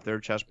things off their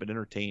chest, but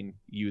entertain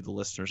you, the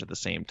listeners, at the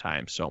same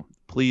time. So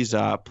please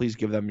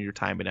give them your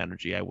time and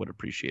energy. I would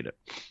appreciate it.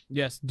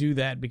 Yes, do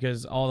that,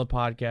 because all the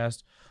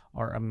podcasts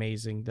are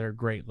amazing. They're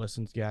great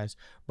listens, guys.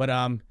 But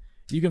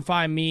you can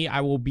find me.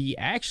 I will be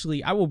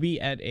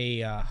at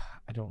a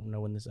I don't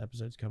know when this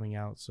episode's coming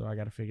out, so I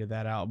got to figure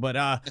that out.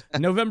 But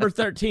November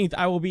 13th,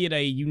 I will be at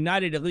a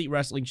United Elite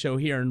Wrestling show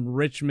here in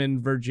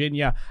Richmond,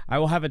 Virginia. I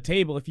will have a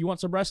table if you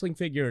want some wrestling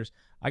figures.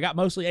 I got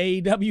mostly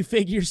AEW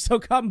figures, so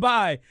come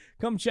by.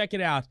 Come check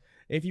it out.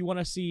 If you want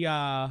to see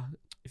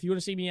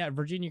me at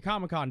Virginia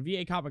Comic-Con,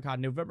 VA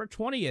Comic-Con, November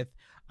 20th,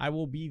 I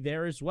will be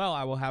there as well.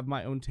 I will have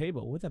my own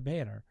table with a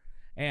banner.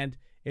 And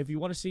if you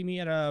want to see me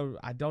at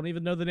I don't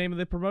even know the name of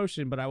the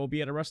promotion, but I will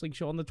be at a wrestling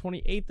show on the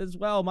 28th as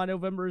well. My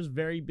November is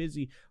very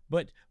busy.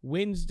 But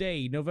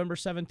Wednesday, November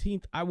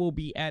 17th, I will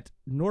be at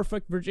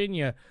Norfolk,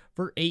 Virginia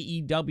for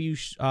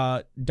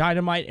AEW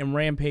Dynamite and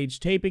Rampage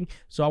taping.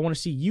 So I want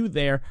to see you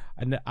there.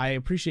 And I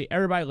appreciate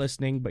everybody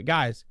listening. But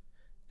guys,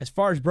 as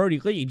far as Brody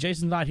Lee,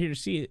 Jason's not here to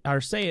see it or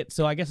say it,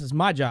 so I guess it's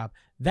my job.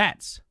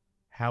 That's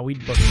how we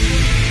book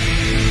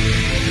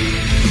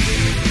it.